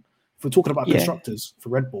now, man. If we're talking about constructors for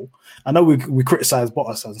Red Bull, I know we criticize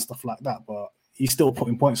Bottas and stuff like that, but he's still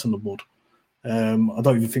putting points on the board. I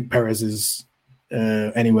don't even think Perez is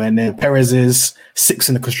anywhere near. Perez is 6th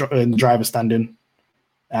in the driver's standing,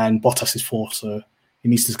 and Bottas is 4th. So he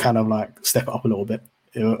needs to kind of like step it up a little bit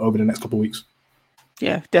over the next couple of weeks.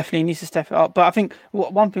 Yeah, definitely needs to step it up. But I think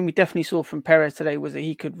one thing we definitely saw from Perez today was that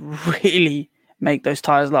he could really make those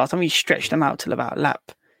tyres last. I mean, he stretched them out till about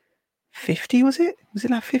lap 50, was it? Was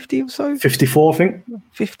it like 50 or so? 54, I think.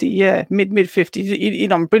 50, yeah, mid 50s. He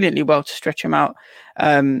done brilliantly well to stretch him out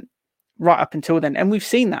right up until then. And we've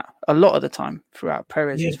seen that a lot of the time throughout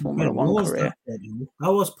Perez's Formula One career.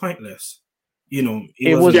 That was pointless. You know,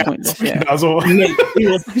 it was pointless. Yeah, that was all. It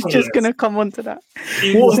was just going to come on to that.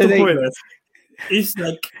 What was the pointless? It's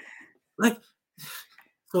like,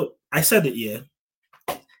 so I said it, yeah.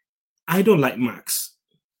 I don't like Max,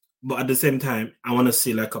 but at the same time, I want to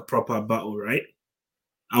see like a proper battle, right?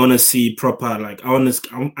 I want to see proper, like, I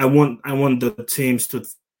want the teams to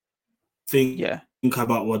think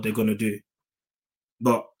about what they're gonna do.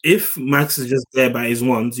 But if Max is just there by his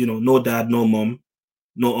ones, you know, no dad, no mom,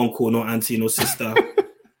 no uncle, no auntie, no sister,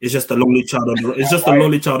 it's just a lonely child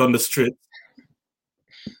lonely child on the street.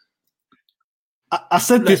 I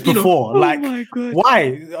said this before, why?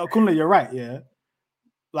 Kunle, you're right, yeah.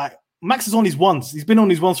 Like, Max is on his ones. He's been on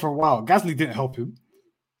his ones for a while. Gasly didn't help him.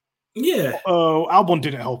 Yeah. Albon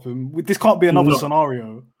didn't help him. This can't be another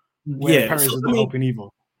scenario where Perez is not helping either.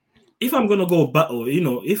 If I'm gonna go battle, you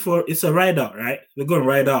know, if it's a ride out, right? We're gonna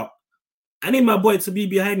ride out. I need my boy to be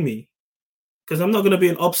behind me, because I'm not gonna be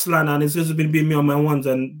an Upslan and it's just gonna be me on my ones,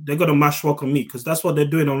 and they're gonna mash walk on me, because that's what they're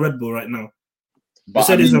doing on Red Bull right now. But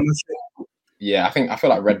yeah, I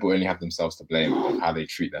feel like Red Bull only have themselves to blame on how they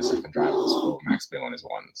treat their second drivers for Max being on his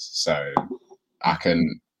ones. So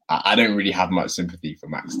I don't really have much sympathy for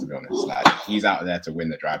Max, to be honest. Like, he's out there to win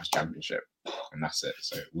the Drivers' Championship, and that's it.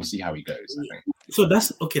 So we'll see how he goes, I think. So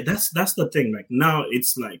that's okay. That's the thing. Like, now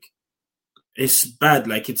it's like, it's bad.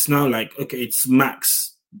 Like, it's now like, okay, it's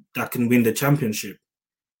Max that can win the championship.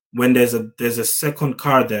 When there's a second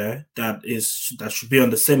car there that should be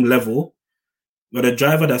on the same level, but a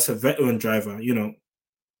driver that's a veteran driver, you know,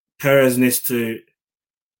 Perez needs to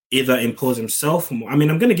either impose himself more. I mean,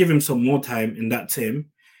 I'm going to give him some more time in that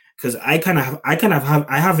team, because I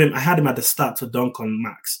had him at the start to dunk on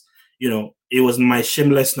Max. You know, it was my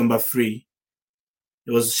shameless number 3.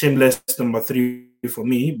 It was shameless number 3 for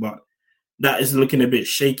me, but that is looking a bit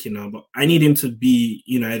shaky now. But I need him to be,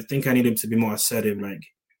 you know, I think I need him to be more assertive. Like,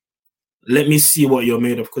 let me see what you're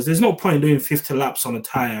made of, because there's no point doing 50 laps on a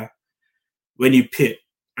tire when you pit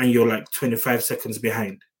and you're like 25 seconds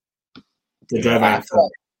behind the driver.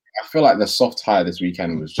 I feel like the soft tire this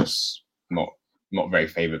weekend was just not very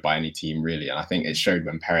favoured by any team, really. And I think it showed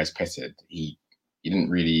when Perez pitted. He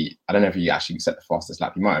didn't really, I don't know if he actually set the fastest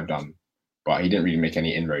lap. He might have done, but he didn't really make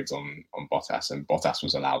any inroads on Bottas, and Bottas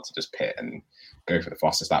was allowed to just pit and go for the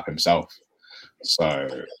fastest lap himself. So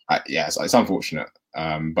it's unfortunate.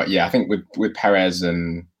 But yeah, I think with Perez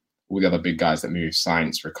and all the other big guys that move,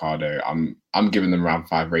 Sainz, Ricciardo, I'm giving them around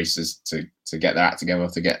 5 races to get their act together,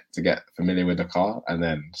 to get familiar with the car, and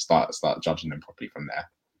then start judging them properly from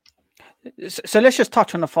there. So let's just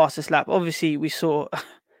touch on the fastest lap. Obviously, we saw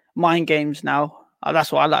mind games now.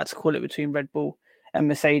 That's what I like to call it, between Red Bull and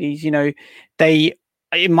Mercedes. You know, they,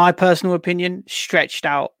 in my personal opinion, stretched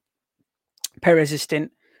out Perez's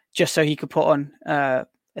stint just so he could put on a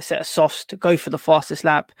set of softs to go for the fastest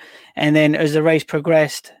lap. And then as the race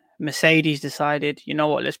progressed, Mercedes decided, you know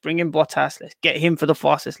what, let's bring in Bottas, let's get him for the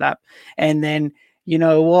fastest lap. And then, you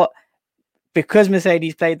know what, because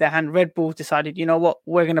Mercedes played their hand, Red Bull decided, you know what,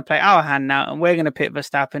 we're going to play our hand now, and we're going to pit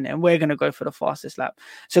Verstappen, and we're going to go for the fastest lap.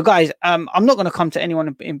 So, guys, I'm not going to come to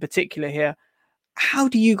anyone in particular here. How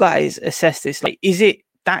do you guys assess this? Like, is it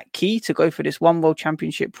that key to go for this one world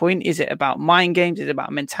championship point? Is it about mind games? Is it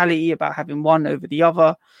about mentality, about having one over the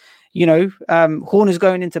other? You know, Horner's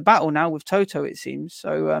going into battle now with Toto, it seems.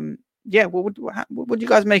 So, yeah, what do you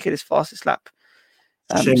guys make of this fastest lap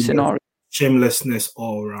scenario? Shamelessness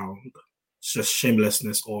all around. It's just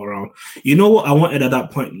shamelessness all around. You know what I wanted at that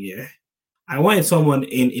point? Yeah, I wanted someone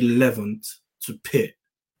in 11th to pit,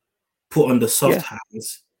 put on the soft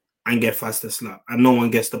hands, and get fastest lap, and no one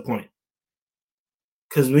gets the point.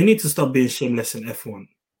 Because we need to stop being shameless in F1.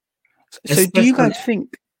 So, do you guys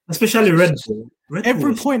think, especially Red Bull,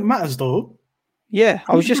 every point matters, though? Yeah,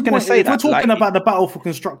 I was just going to say that. We're talking about the battle for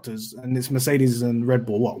constructors, and it's Mercedes and Red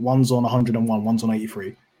Bull. What? One's on 101, one's on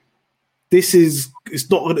 83. It's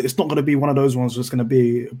not going to be one of those ones that's going to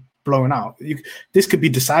be blown out. This could be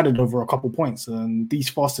decided over a couple points, and these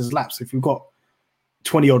fastest laps. If we've got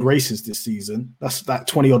 20 odd races this season, that's that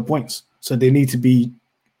 20 odd points. So they need to be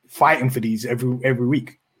fighting for these every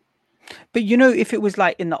week. But you know, if it was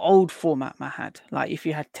like in the old format, Mahad, like if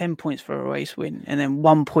you had 10 points for a race win and then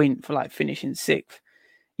 1 point for like finishing sixth,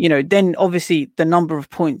 you know, then obviously the number of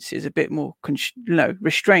points is a bit more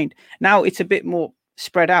restrained. Now it's a bit more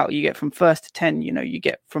spread out. You get from first to 10, you know, you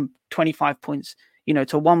get from 25 points, you know,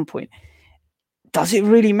 to 1 point. Does it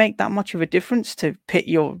really make that much of a difference to pit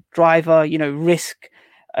your driver, you know, risk,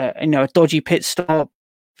 a dodgy pit stop,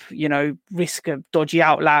 you know, risk a dodgy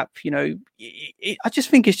outlap, you know? I just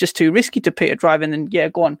think it's just too risky to pit a driver and then,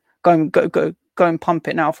 go and pump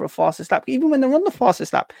it now for a fastest lap. Even when they're on the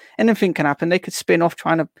fastest lap, anything can happen. They could spin off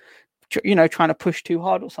trying to push too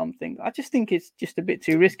hard or something. I just think it's just a bit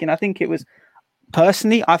too risky. And I think it was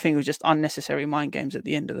just unnecessary mind games at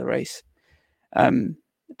the end of the race.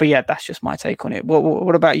 But yeah, that's just my take on it.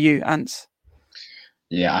 What about you, Ants?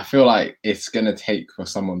 Yeah, I feel like it's going to take for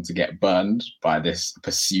someone to get burned by this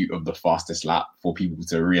pursuit of the fastest lap for people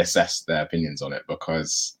to reassess their opinions on it,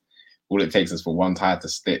 because all it takes is for one tire to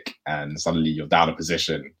stick and suddenly you're down a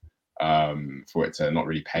position for it to not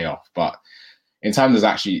really pay off. But in terms of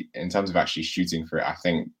actually shooting for it, I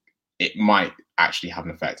think it might actually have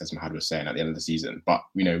an effect, as Mahad was saying, at the end of the season. But,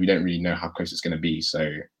 you know, we don't really know how close it's going to be.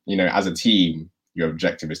 So, you know, as a team, your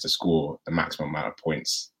objective is to score the maximum amount of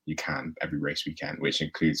points you can every race weekend, which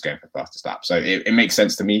includes going for fastest lap. So it makes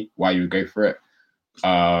sense to me why you would go for it.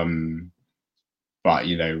 But,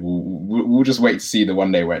 you know, we'll just wait to see the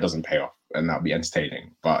one day where it doesn't pay off, and that'll be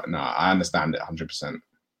entertaining. But no, I understand it 100%.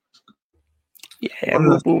 Yeah,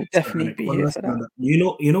 we'll definitely be here for that.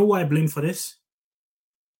 You know why I blame for this?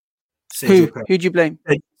 Who'd you blame?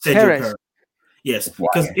 Perez. Yes,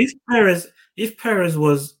 because if Perez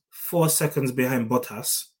was 4 seconds behind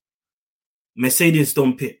Bottas, Mercedes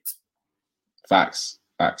don't pit. Facts.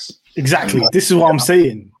 Exactly. This is what I'm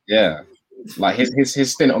saying. Yeah, like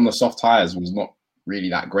his stint on the soft tires was not really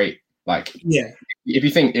that great. Like, yeah, if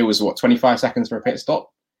you think it was 25 seconds for a pit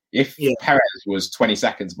stop, if Perez was 20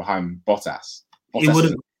 seconds behind Bottas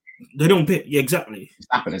they don't pit. Yeah, exactly.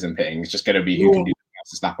 Verstappen isn't pitting. It's just going to be who can do the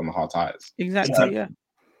fastest lap on the hard tires. Exactly. Yeah.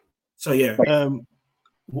 So yeah.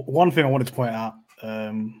 One thing I wanted to point out.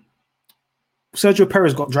 Sergio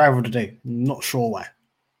Perez got driver of the day. Not sure why.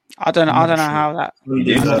 I don't know how that.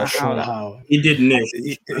 He did miss.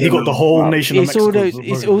 He got the whole nation of Mexico.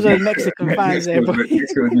 It's all those Mexican fans there. But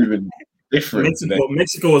Mexico was even different.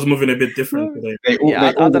 Mexico was moving a bit different today.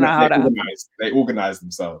 I don't know how that. They organized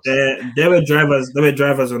themselves. There were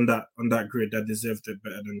drivers on that grid that deserved it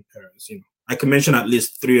better than Perez. You know, I can mention at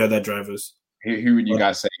least 3 other drivers. Who would you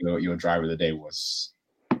guys say your driver of the day was?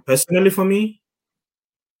 Personally, for me,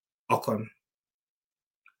 Ocon.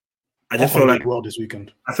 I just feel like well this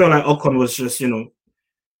weekend. I feel like Ocon was just, you know,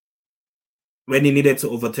 when he needed to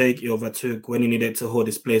overtake, he overtook. When he needed to hold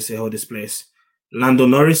his place, he held his place. Lando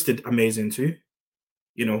Norris did amazing too.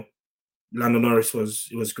 You know, Lando Norris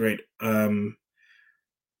was great. I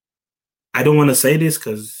don't want to say this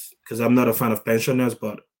because I'm not a fan of pensioners,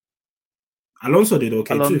 but Alonso did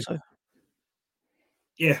okay too.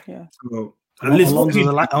 Yeah. So at least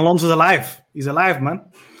Alonso's alive. He's alive,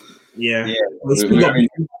 man. Yeah.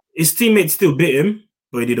 His teammates still beat him,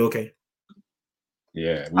 but he did okay.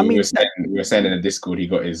 Yeah, we were saying in the Discord he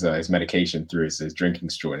got his medication through his drinking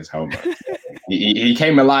straw in his helmet. he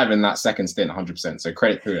came alive in that second stint 100%. So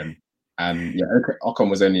credit to him. And yeah, Ocon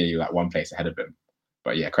was only like 1 place ahead of him.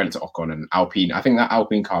 But yeah, credit to Ocon and Alpine. I think that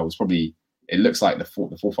Alpine car was probably, it looks like the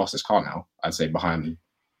fourth fastest car now. I'd say behind.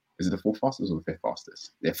 Is it the 4th fastest or the 5th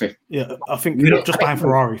fastest? Yeah, 5th. Yeah, I think just behind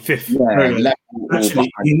Ferrari, 5th. Yeah,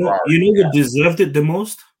 Actually, you know who deserved it the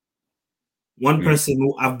most? One person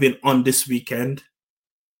who I've been on this weekend.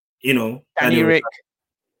 You know, Danny Rick.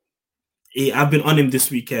 I've been on him this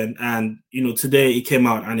weekend, and you know, today he came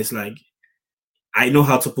out and it's like, I know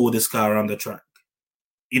how to pull this car around the track.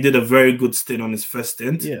 He did a very good stint on his first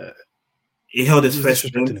stint. Yeah, he held his first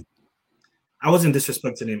stint. I wasn't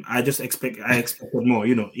disrespecting him. I expected more.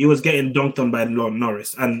 You know, he was getting dunked on by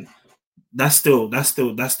Norris, and that's still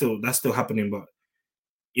happening. But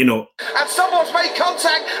you know, and someone's made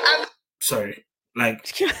contact. And sorry,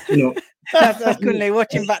 like you know, that's Kunle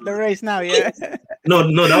watching back the race now. Yeah. No,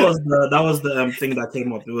 that was the thing that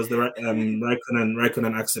came up. It was the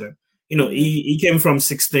Raikkonen accident. You know, he came from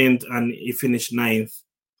 16th and he finished 9th.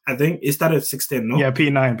 I think he started 16th, no? Yeah,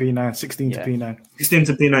 P9, 16 to P9. 16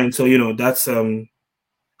 to P9. So, you know, that's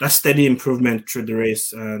steady improvement through the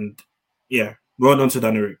race. And yeah, well done to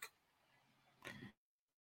Danny Rick.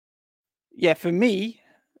 Yeah, for me,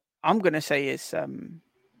 I'm going to say it's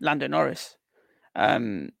Lando Norris.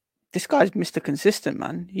 This guy's Mr. Consistent,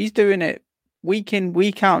 man. He's doing it week in,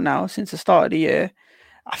 week out now since the start of the year.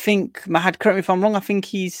 I think, Mahad, correct me if I'm wrong, I think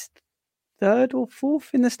he's third or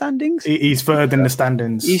fourth in the standings. He's third in the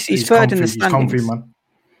standings. He's third in the standings. He's comfy, man.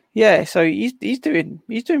 Yeah, so he's doing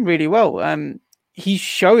really well. He's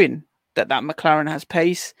showing that McLaren has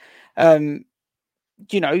pace. You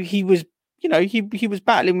know, he was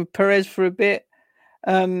battling with Perez for a bit.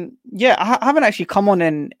 Yeah, I haven't actually come on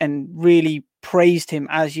and really praised him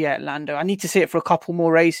as yet, Lando. I need to see it for a couple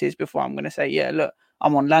more races before I'm going to say, yeah, look,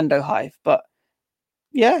 I'm on Lando hive. But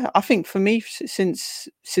yeah, I think for me, since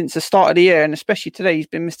the start of the year, and especially today, he's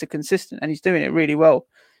been Mr. Consistent and he's doing it really well.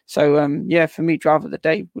 So yeah, for me, driver of the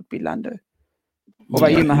day would be Lando. What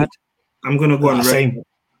about you, Mahad? I'm going to go on record.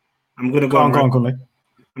 I'm going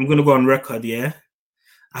to go on record, yeah.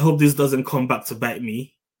 I hope this doesn't come back to bite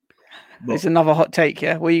me. But it's another hot take,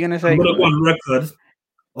 yeah? What are you going to say? I'm going to go on record.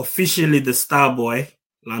 Officially the star boy,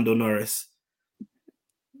 Lando Norris.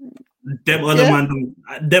 Them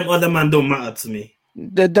other man don't matter to me.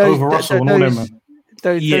 Over Russell and all them, man.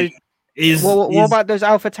 What about those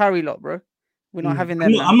AlphaTauri lot, bro? We're not having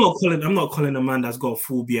them. I'm not calling a man that's got a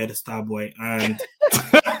full beard a star boy, and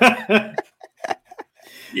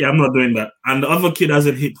yeah, I'm not doing that. And the other kid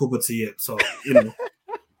hasn't hit puberty yet, so you know,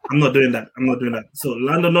 I'm not doing that. So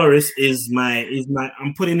Lando Norris is my.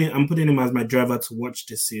 I'm putting him as my driver to watch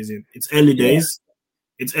this season. It's early days.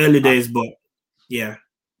 But yeah.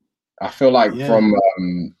 I feel like from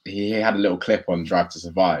he had a little clip on Drive to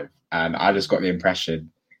Survive, and I just got the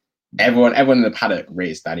impression everyone in the paddock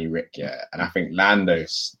rates Danny Rick, yeah, and I think Lando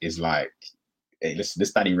is like, hey, listen,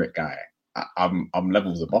 this Danny Rick guy, I'm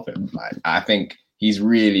levels above him. Like, I think he's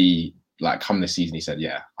really like come this season. He said,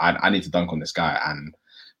 yeah, I need to dunk on this guy, and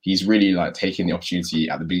he's really like taking the opportunity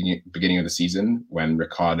at the beginning of the season when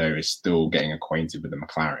Ricciardo is still getting acquainted with the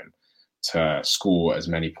McLaren to score as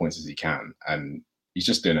many points as he can, and he's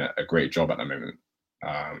just doing a great job at the moment.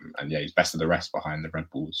 And yeah, he's best of the rest behind the Red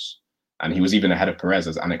Bulls. And he was even ahead of Perez,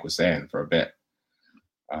 as Anik was saying, for a bit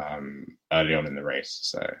early on in the race.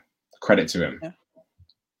 So credit to him. Yeah,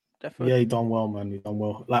 definitely. Yeah, he done well, man. He done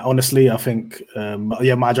well. Like, honestly, I think,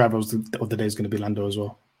 my driver of the day is going to be Lando as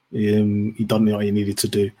well. He done what he needed to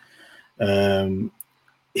do.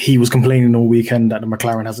 He was complaining all weekend that the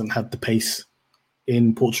McLaren hasn't had the pace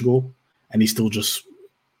in Portugal, and he still just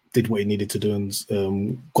did what he needed to do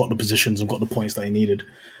and got the positions and got the points that he needed.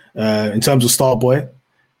 In terms of star boy,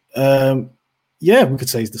 yeah, we could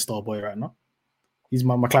say he's the star boy right now. He's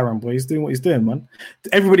my McLaren boy. He's doing what he's doing, man.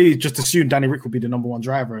 Everybody just assumed Danny Rick would be the number one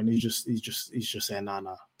driver, and he's just saying,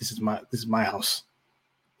 nah. This is my house.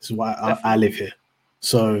 This is why I live here.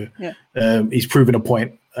 So yeah. He's proven a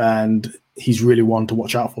point, and he's really one to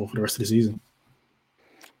watch out for the rest of the season.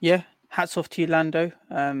 Yeah, hats off to you, Lando.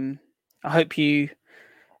 I hope you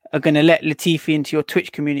are going to let Latifi into your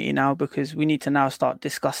Twitch community now, because we need to now start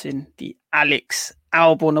discussing the Alex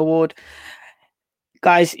Albon Award.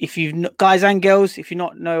 Guys and girls, if you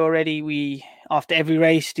not know already, we, after every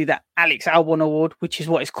race, do that Alex Albon Award, which is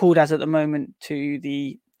what it's called as at the moment, to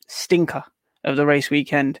the stinker of the race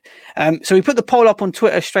weekend. So we put the poll up on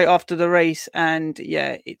Twitter straight after the race, and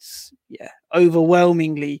it's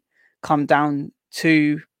overwhelmingly come down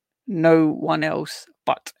to no one else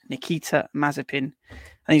but Nikita Mazepin.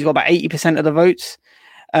 And he's got about 80% of the votes.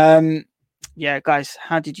 Guys,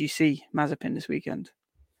 how did you see Mazepin this weekend?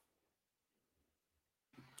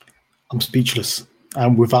 I'm speechless.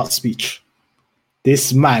 I'm without speech.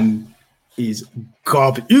 This man is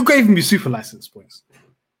garbage. You gave him your super license points.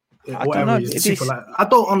 I don't know. I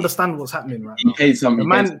don't understand what's happening right now. He paid some. The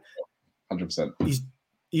man, 100%.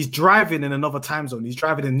 he's driving in another time zone. He's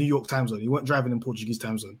driving in New York time zone. He weren't driving in Portuguese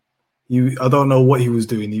time zone. I don't know what he was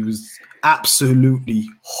doing. He was absolutely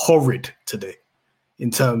horrid today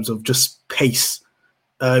in terms of just pace.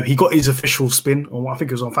 He got his official spin on, I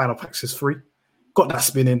think it was on Final Practice 3. Got that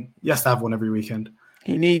spin in. He has to have one every weekend.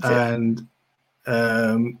 He needs it. And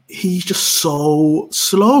he's just so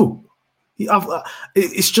slow.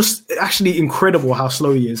 It's just actually incredible how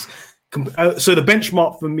slow he is. So the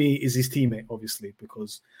benchmark for me is his teammate, obviously,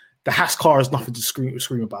 because the Haas car is nothing to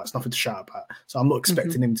scream about. It's nothing to shout about. So I'm not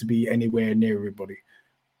expecting him to be anywhere near everybody.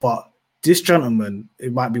 But this gentleman,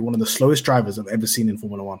 it might be one of the slowest drivers I've ever seen in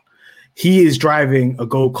Formula One. He is driving a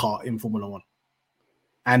go-kart in Formula One.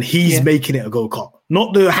 And he's making it a go-kart.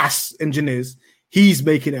 Not the Haas engineers. He's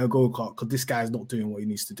making it a go-kart because this guy's not doing what he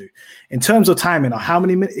needs to do. In terms of timing, how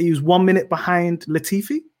many minutes? He was 1 minute behind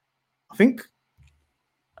Latifi, I think.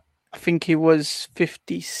 I think he was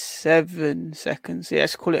 57 seconds. Yeah,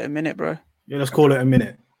 let's call it a minute, bro. Yeah, let's call it a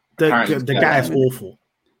minute. The guy is awful.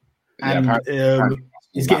 And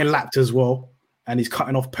he's getting lapped as well. And he's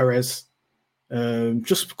cutting off Perez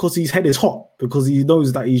just because his head is hot, because he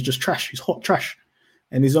knows that he's just trash. He's hot trash.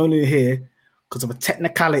 And he's only here because of a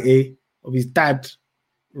technicality of his dad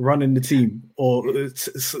running the team or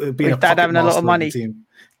being dad having a lot of money.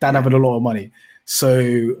 Dad having a lot of money.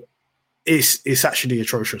 So it's actually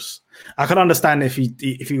atrocious. I can understand if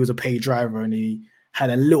he was a paid driver and he had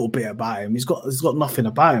a little bit about him. He's got nothing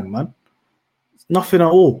about him, man. Nothing at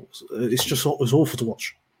all. It's awful to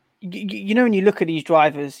watch. You know, when you look at these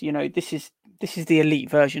drivers, you know, this is the elite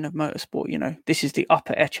version of motorsport. You know, this is the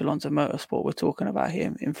upper echelons of motorsport we're talking about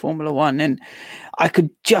here in Formula One. And I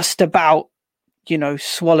could just about, you know,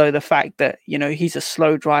 swallow the fact that, you know, he's a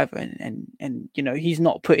slow driver and you know, he's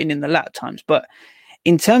not putting in the lap times. But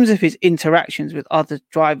in terms of his interactions with other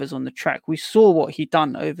drivers on the track, we saw what he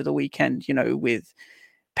done over the weekend, you know, with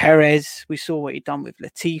Perez. We saw what he done with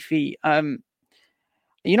Latifi.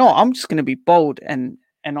 You know, I'm just going to be bold and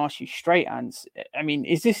ask you straight, Hans. I mean,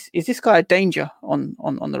 is this guy a danger on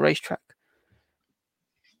the racetrack?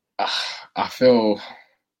 I feel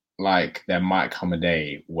like there might come a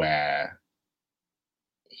day where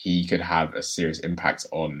he could have a serious impact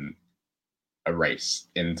on a race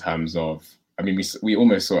in terms of, I mean, we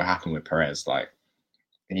almost saw it happen with Perez. Like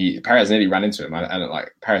Perez nearly ran into him, and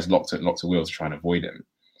like Perez locked a wheel to try and avoid him.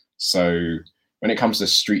 So when it comes to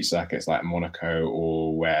street circuits like Monaco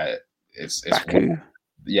or where it's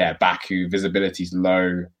Baku, visibility's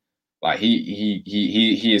low. Like he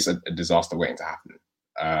is a disaster waiting to happen.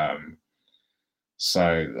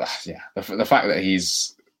 The fact that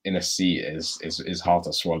he's in a seat is hard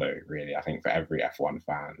to swallow, really. I think for every F1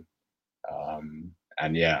 fan.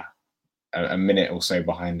 A minute or so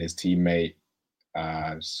behind his teammate.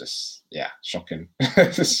 It's just shocking.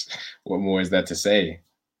 What more is there to say?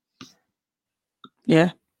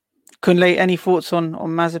 Yeah, Kunle, any thoughts on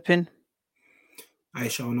Mazepin? I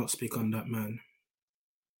shall not speak on that, man.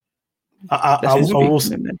 I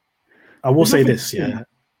will say this. Yeah,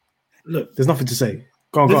 look, there's nothing to say.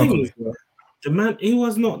 Go on. The man, he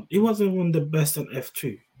wasn't one of the best in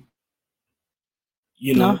F2.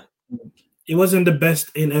 You know, he wasn't the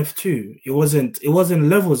best in F2. It wasn't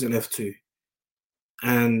levels in F2,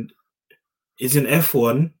 and it's in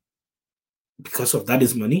F1 because of that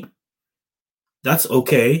is money. That's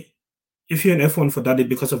okay. If you're in F1 for that,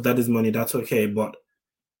 because of that is money, that's okay. But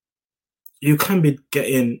you can't be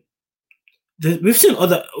getting. We've seen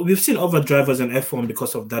other drivers in F1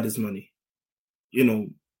 because of that is money. You know,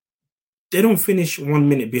 they don't finish 1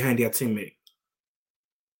 minute behind their teammate.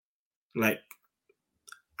 Like,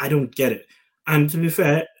 I don't get it. And to be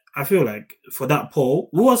fair, I feel like for that pole,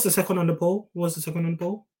 who was the second on the pole?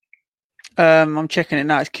 I'm checking it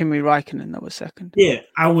now. It's Kimi Räikkönen that was second. Yeah,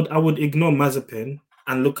 I would ignore Mazepin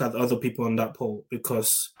and look at the other people on that pole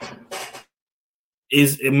because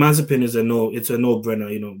Mazepin is it's a no-brainer.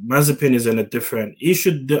 You know, Mazepin is in a different.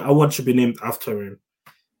 The award should be named after him.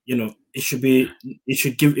 You know, it should be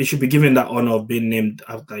given that honor of being named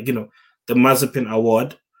after, you know, the Mazepin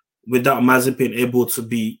award, without Mazepin able to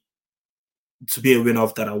be a winner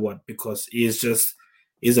of that award, because he's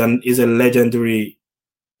a legendary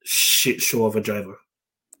shit show of a driver.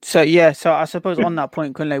 So I suppose on that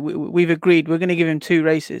point, Kunle, we've agreed we're going to give him 2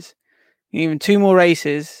 races, even 2 more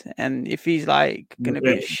races, and if he's like going to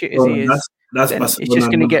be as shit as he is, then it's just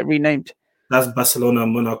going to get renamed. That's Barcelona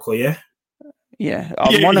and Monaco, yeah. Yeah,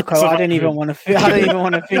 Monaco. I don't even want to think about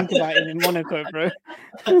it in Monaco, bro.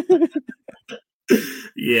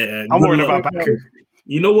 Yeah, I'm worried about Baku.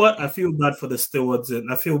 You know what? I feel bad for the stewards,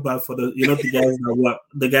 and I feel bad for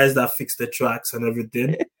the guys that fix the tracks and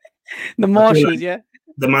everything. The marshals,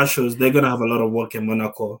 the marshals, they're gonna have a lot of work in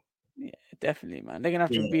Monaco. Yeah, definitely, man. They're gonna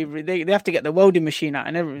have to be. They have to get the welding machine out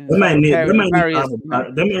and everything. They might need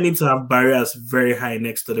to have barriers very high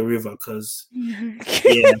next to the river because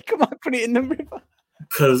come on, put it in the river.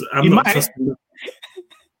 Because I'm not trusting them.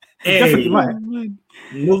 Hey, definitely might.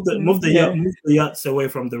 Move the yachts away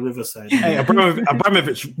from the riverside. Hey,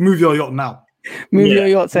 Abramovich, move your yacht now. Move your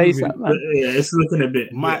yacht, say that, man. Yeah, it's looking a bit.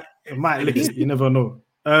 It might lick it. You never know.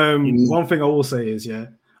 One thing I will say is, I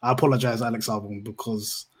apologize, Alex Albon,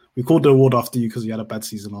 because we called the award after you because you had a bad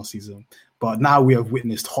season last season. But now we have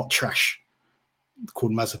witnessed hot trash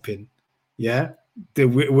called Mazepin. Yeah,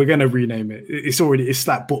 we're gonna rename it. It's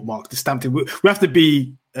like bookmarked. It's stamped in. We have to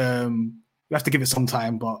be. We have to give it some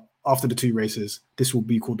time, but after the 2 races, this will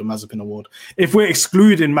be called the Mazepin Award. If we're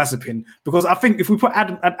excluding Mazepin, because I think if we put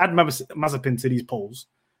add Mazepin to these polls,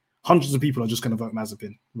 hundreds of people are just going to vote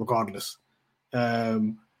Mazepin, regardless.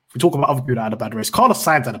 If we talk about other people that had a bad race, Carlos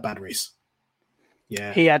Sainz had a bad race.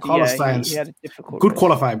 Yeah, Carlos Sainz, he had a difficult good race.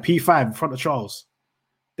 Qualifying, P5 in front of Charles.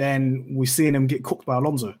 Then we're seeing him get cooked by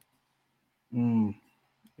Alonso.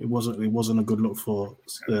 It wasn't a good look for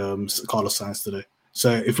Carlos Sainz today.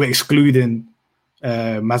 So if we're excluding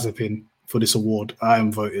Mazepin for this award, I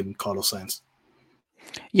am voting Carlos Sainz.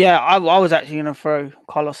 Yeah, I was actually going to throw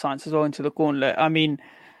Carlos Sainz as well into the gauntlet. I mean,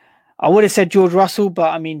 I would have said George Russell,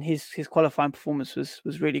 but I mean, his qualifying performance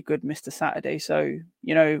was really good, Mr. Saturday. So,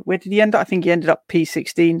 where did he end up? I think he ended up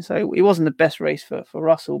P16. So it wasn't the best race for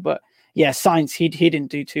Russell, but yeah, Sainz, he didn't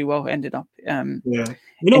do too well. Ended up in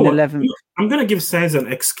 11th. I'm going to give Sainz an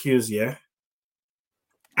excuse, yeah?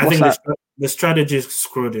 I think the strategy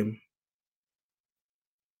screwed him.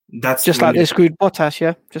 That's just like they screwed Bottas,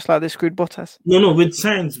 yeah. Just like they screwed Bottas. No, with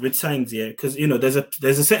Sainz, yeah. Because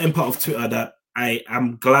there's a certain part of Twitter that I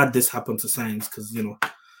am glad this happened to Sainz because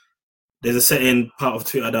there's a certain part of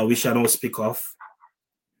Twitter that we shall not speak of.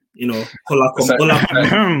 Hola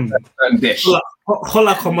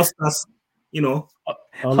como estás?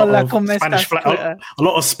 Hola como estás? A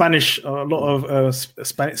lot of Spanish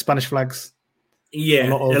flags.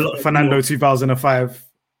 Yeah, a lot of Fernando 2005.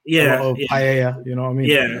 Yeah, a lot of paella. You know what I mean?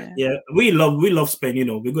 Yeah. We love Spain.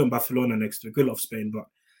 We're going Barcelona next week. We love Spain, but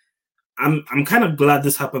I'm kind of glad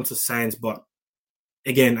this happened to Sainz. But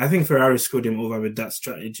again, I think Ferrari screwed him over with that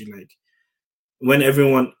strategy. Like when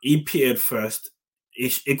he pitted first,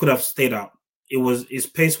 it could have stayed out. His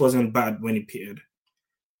pace wasn't bad when he pitted.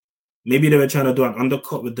 Maybe they were trying to do an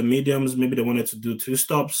undercut with the mediums. Maybe they wanted to do 2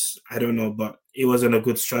 stops. I don't know, but it wasn't a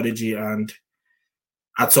good strategy. And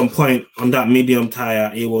at some point on that medium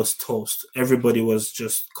tire, it was toast. Everybody was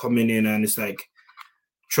just coming in, and it's like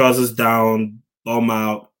trousers down, bomb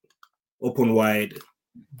out, open wide.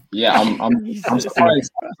 Yeah, I'm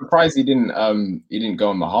surprised he didn't go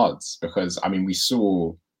on the hards because I mean we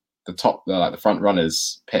saw the front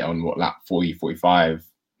runners pit on lap 40, 45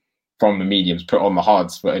 from the mediums, put on the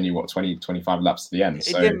hards for only 20, 25 laps to the end.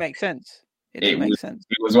 So it didn't make sense. It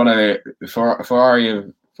was one of the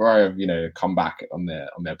Ferrari come back on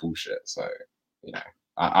their bullshit. So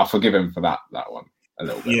I'll forgive him for that one a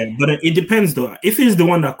little bit. Yeah, but it depends though. If he's the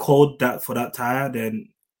one that called that for that tire, then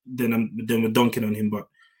we're dunking on him. But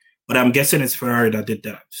I'm guessing it's Ferrari that did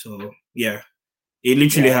that. So yeah, he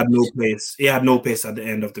literally had no pace. He had no pace at the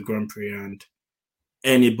end of the Grand Prix, and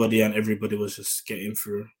anybody and everybody was just getting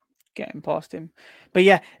past him. But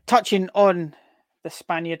yeah, touching on the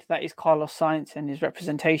Spaniard that is Carlos Sainz and his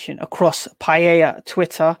representation across Paella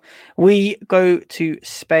Twitter, we go to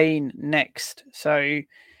Spain next. So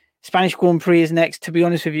Spanish Grand Prix is next. To be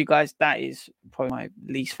honest with you guys, that is probably my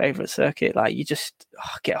least favorite circuit. Like you just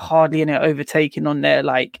get hardly any overtaking on there.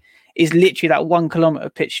 Like it's literally that 1 kilometer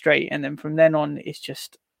pitch straight, and then from then on it's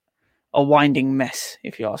just a winding mess.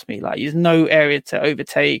 If you ask me, like there's no area to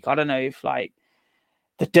overtake. I don't know if like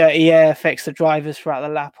the dirty air affects the drivers throughout the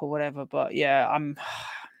lap or whatever. But yeah, I'm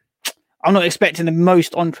not expecting the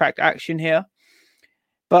most on-track action here.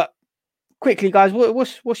 But quickly, guys,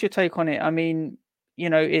 what's your take on it? I mean,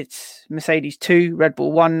 it's Mercedes 2, Red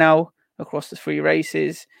Bull 1 now across the 3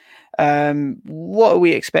 races. What are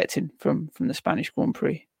we expecting from the Spanish Grand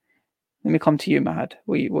Prix? Let me come to you, Mahad.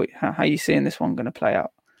 How are you seeing this one going to play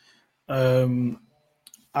out?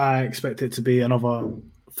 I expect it to be another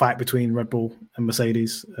fight between Red Bull and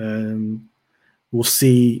Mercedes. We'll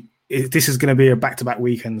see. This is going to be a back-to-back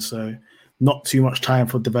weekend, so not too much time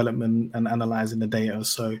for development and analysing the data.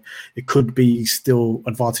 So it could be still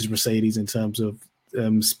advantage Mercedes in terms of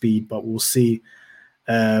speed, but we'll see.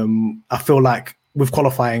 I feel like with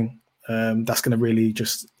qualifying, that's going to really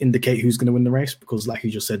just indicate who's going to win the race because, like you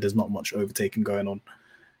just said, there's not much overtaking going on.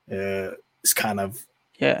 It's kind of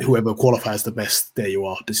whoever qualifies the best, there you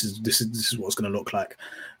are. This is what it's going to look like.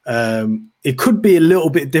 It could be a little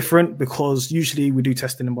bit different because usually we do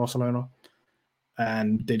testing in Barcelona,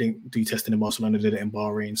 and they didn't do testing in Barcelona, they did it in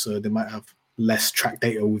Bahrain, so they might have less track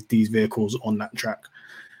data with these vehicles on that track.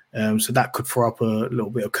 So that could throw up a little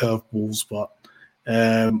bit of curveballs, but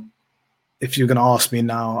if you're going to ask me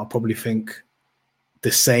now, I'll probably think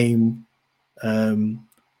the same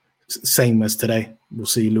as today. We'll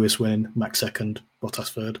see Lewis win, Max second,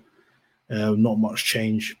 Bottas third. Not much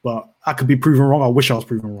change, but I could be proven wrong. I wish I was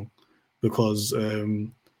proven wrong because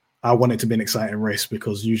I want it to be an exciting race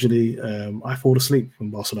because usually I fall asleep when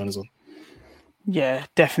Barcelona's on. Yeah,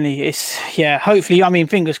 definitely. Hopefully, I mean,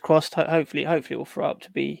 fingers crossed. Hopefully it will throw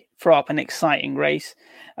up an exciting race.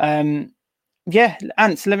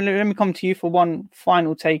 Ants, let me come to you for one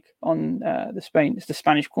final take on the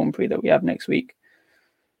Spanish Grand Prix that we have next week.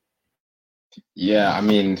 Yeah, I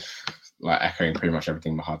mean, like echoing pretty much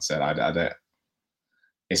everything Mahad said. I don't.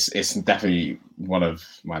 It's definitely one of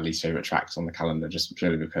my least favorite tracks on the calendar, just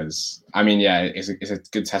purely because I mean, yeah, it's a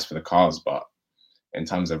good test for the cars, but in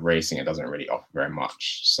terms of racing, it doesn't really offer very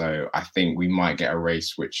much. So I think we might get a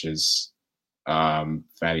race which is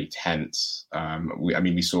fairly tense.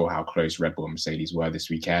 We saw how close Red Bull and Mercedes were this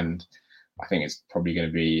weekend. I think it's probably going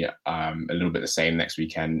to be a little bit the same next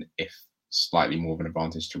weekend, if slightly more of an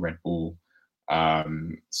advantage to Red Bull.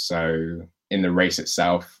 So in the race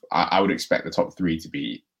itself, I would expect the top three to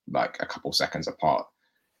be like a couple seconds apart,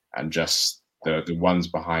 and just the ones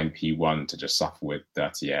behind P1 to just suffer with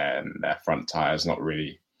dirty air and their front tires not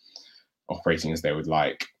really operating as they would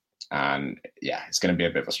like. And yeah, it's going to be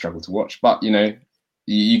a bit of a struggle to watch. But you know,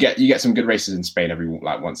 you get some good races in Spain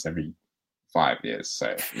once every 5 years.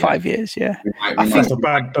 So 5 years, yeah. That's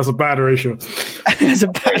a bad ratio. That's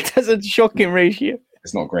a shocking ratio.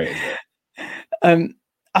 It's not great, is it?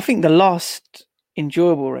 I think the last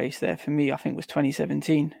enjoyable race there for me, I think, was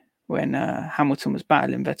 2017 when Hamilton was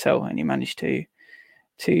battling Vettel and he managed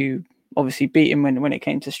to obviously beat him when it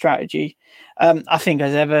came to strategy. I think,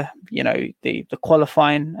 as ever, you know, the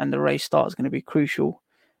qualifying and the race start is going to be crucial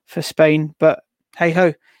for Spain. But hey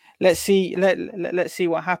ho, let's see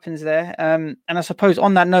what happens there. And I suppose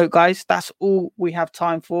on that note, guys, that's all we have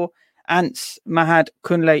time for. Ants, Mahad,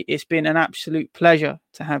 Kunle, it's been an absolute pleasure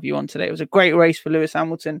to have you on today. It was a great race for Lewis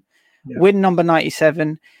Hamilton. Yeah. Win number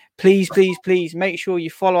 97. Please make sure you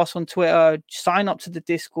follow us on Twitter, sign up to the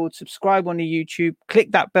Discord, subscribe on the YouTube,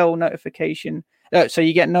 click that bell notification so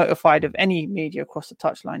you get notified of any media across the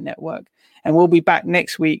Touchline network. And we'll be back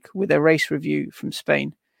next week with a race review from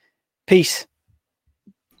Spain. Peace.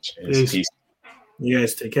 Cheers. Peace. You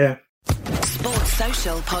guys take care. Sports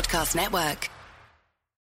Social Podcast Network.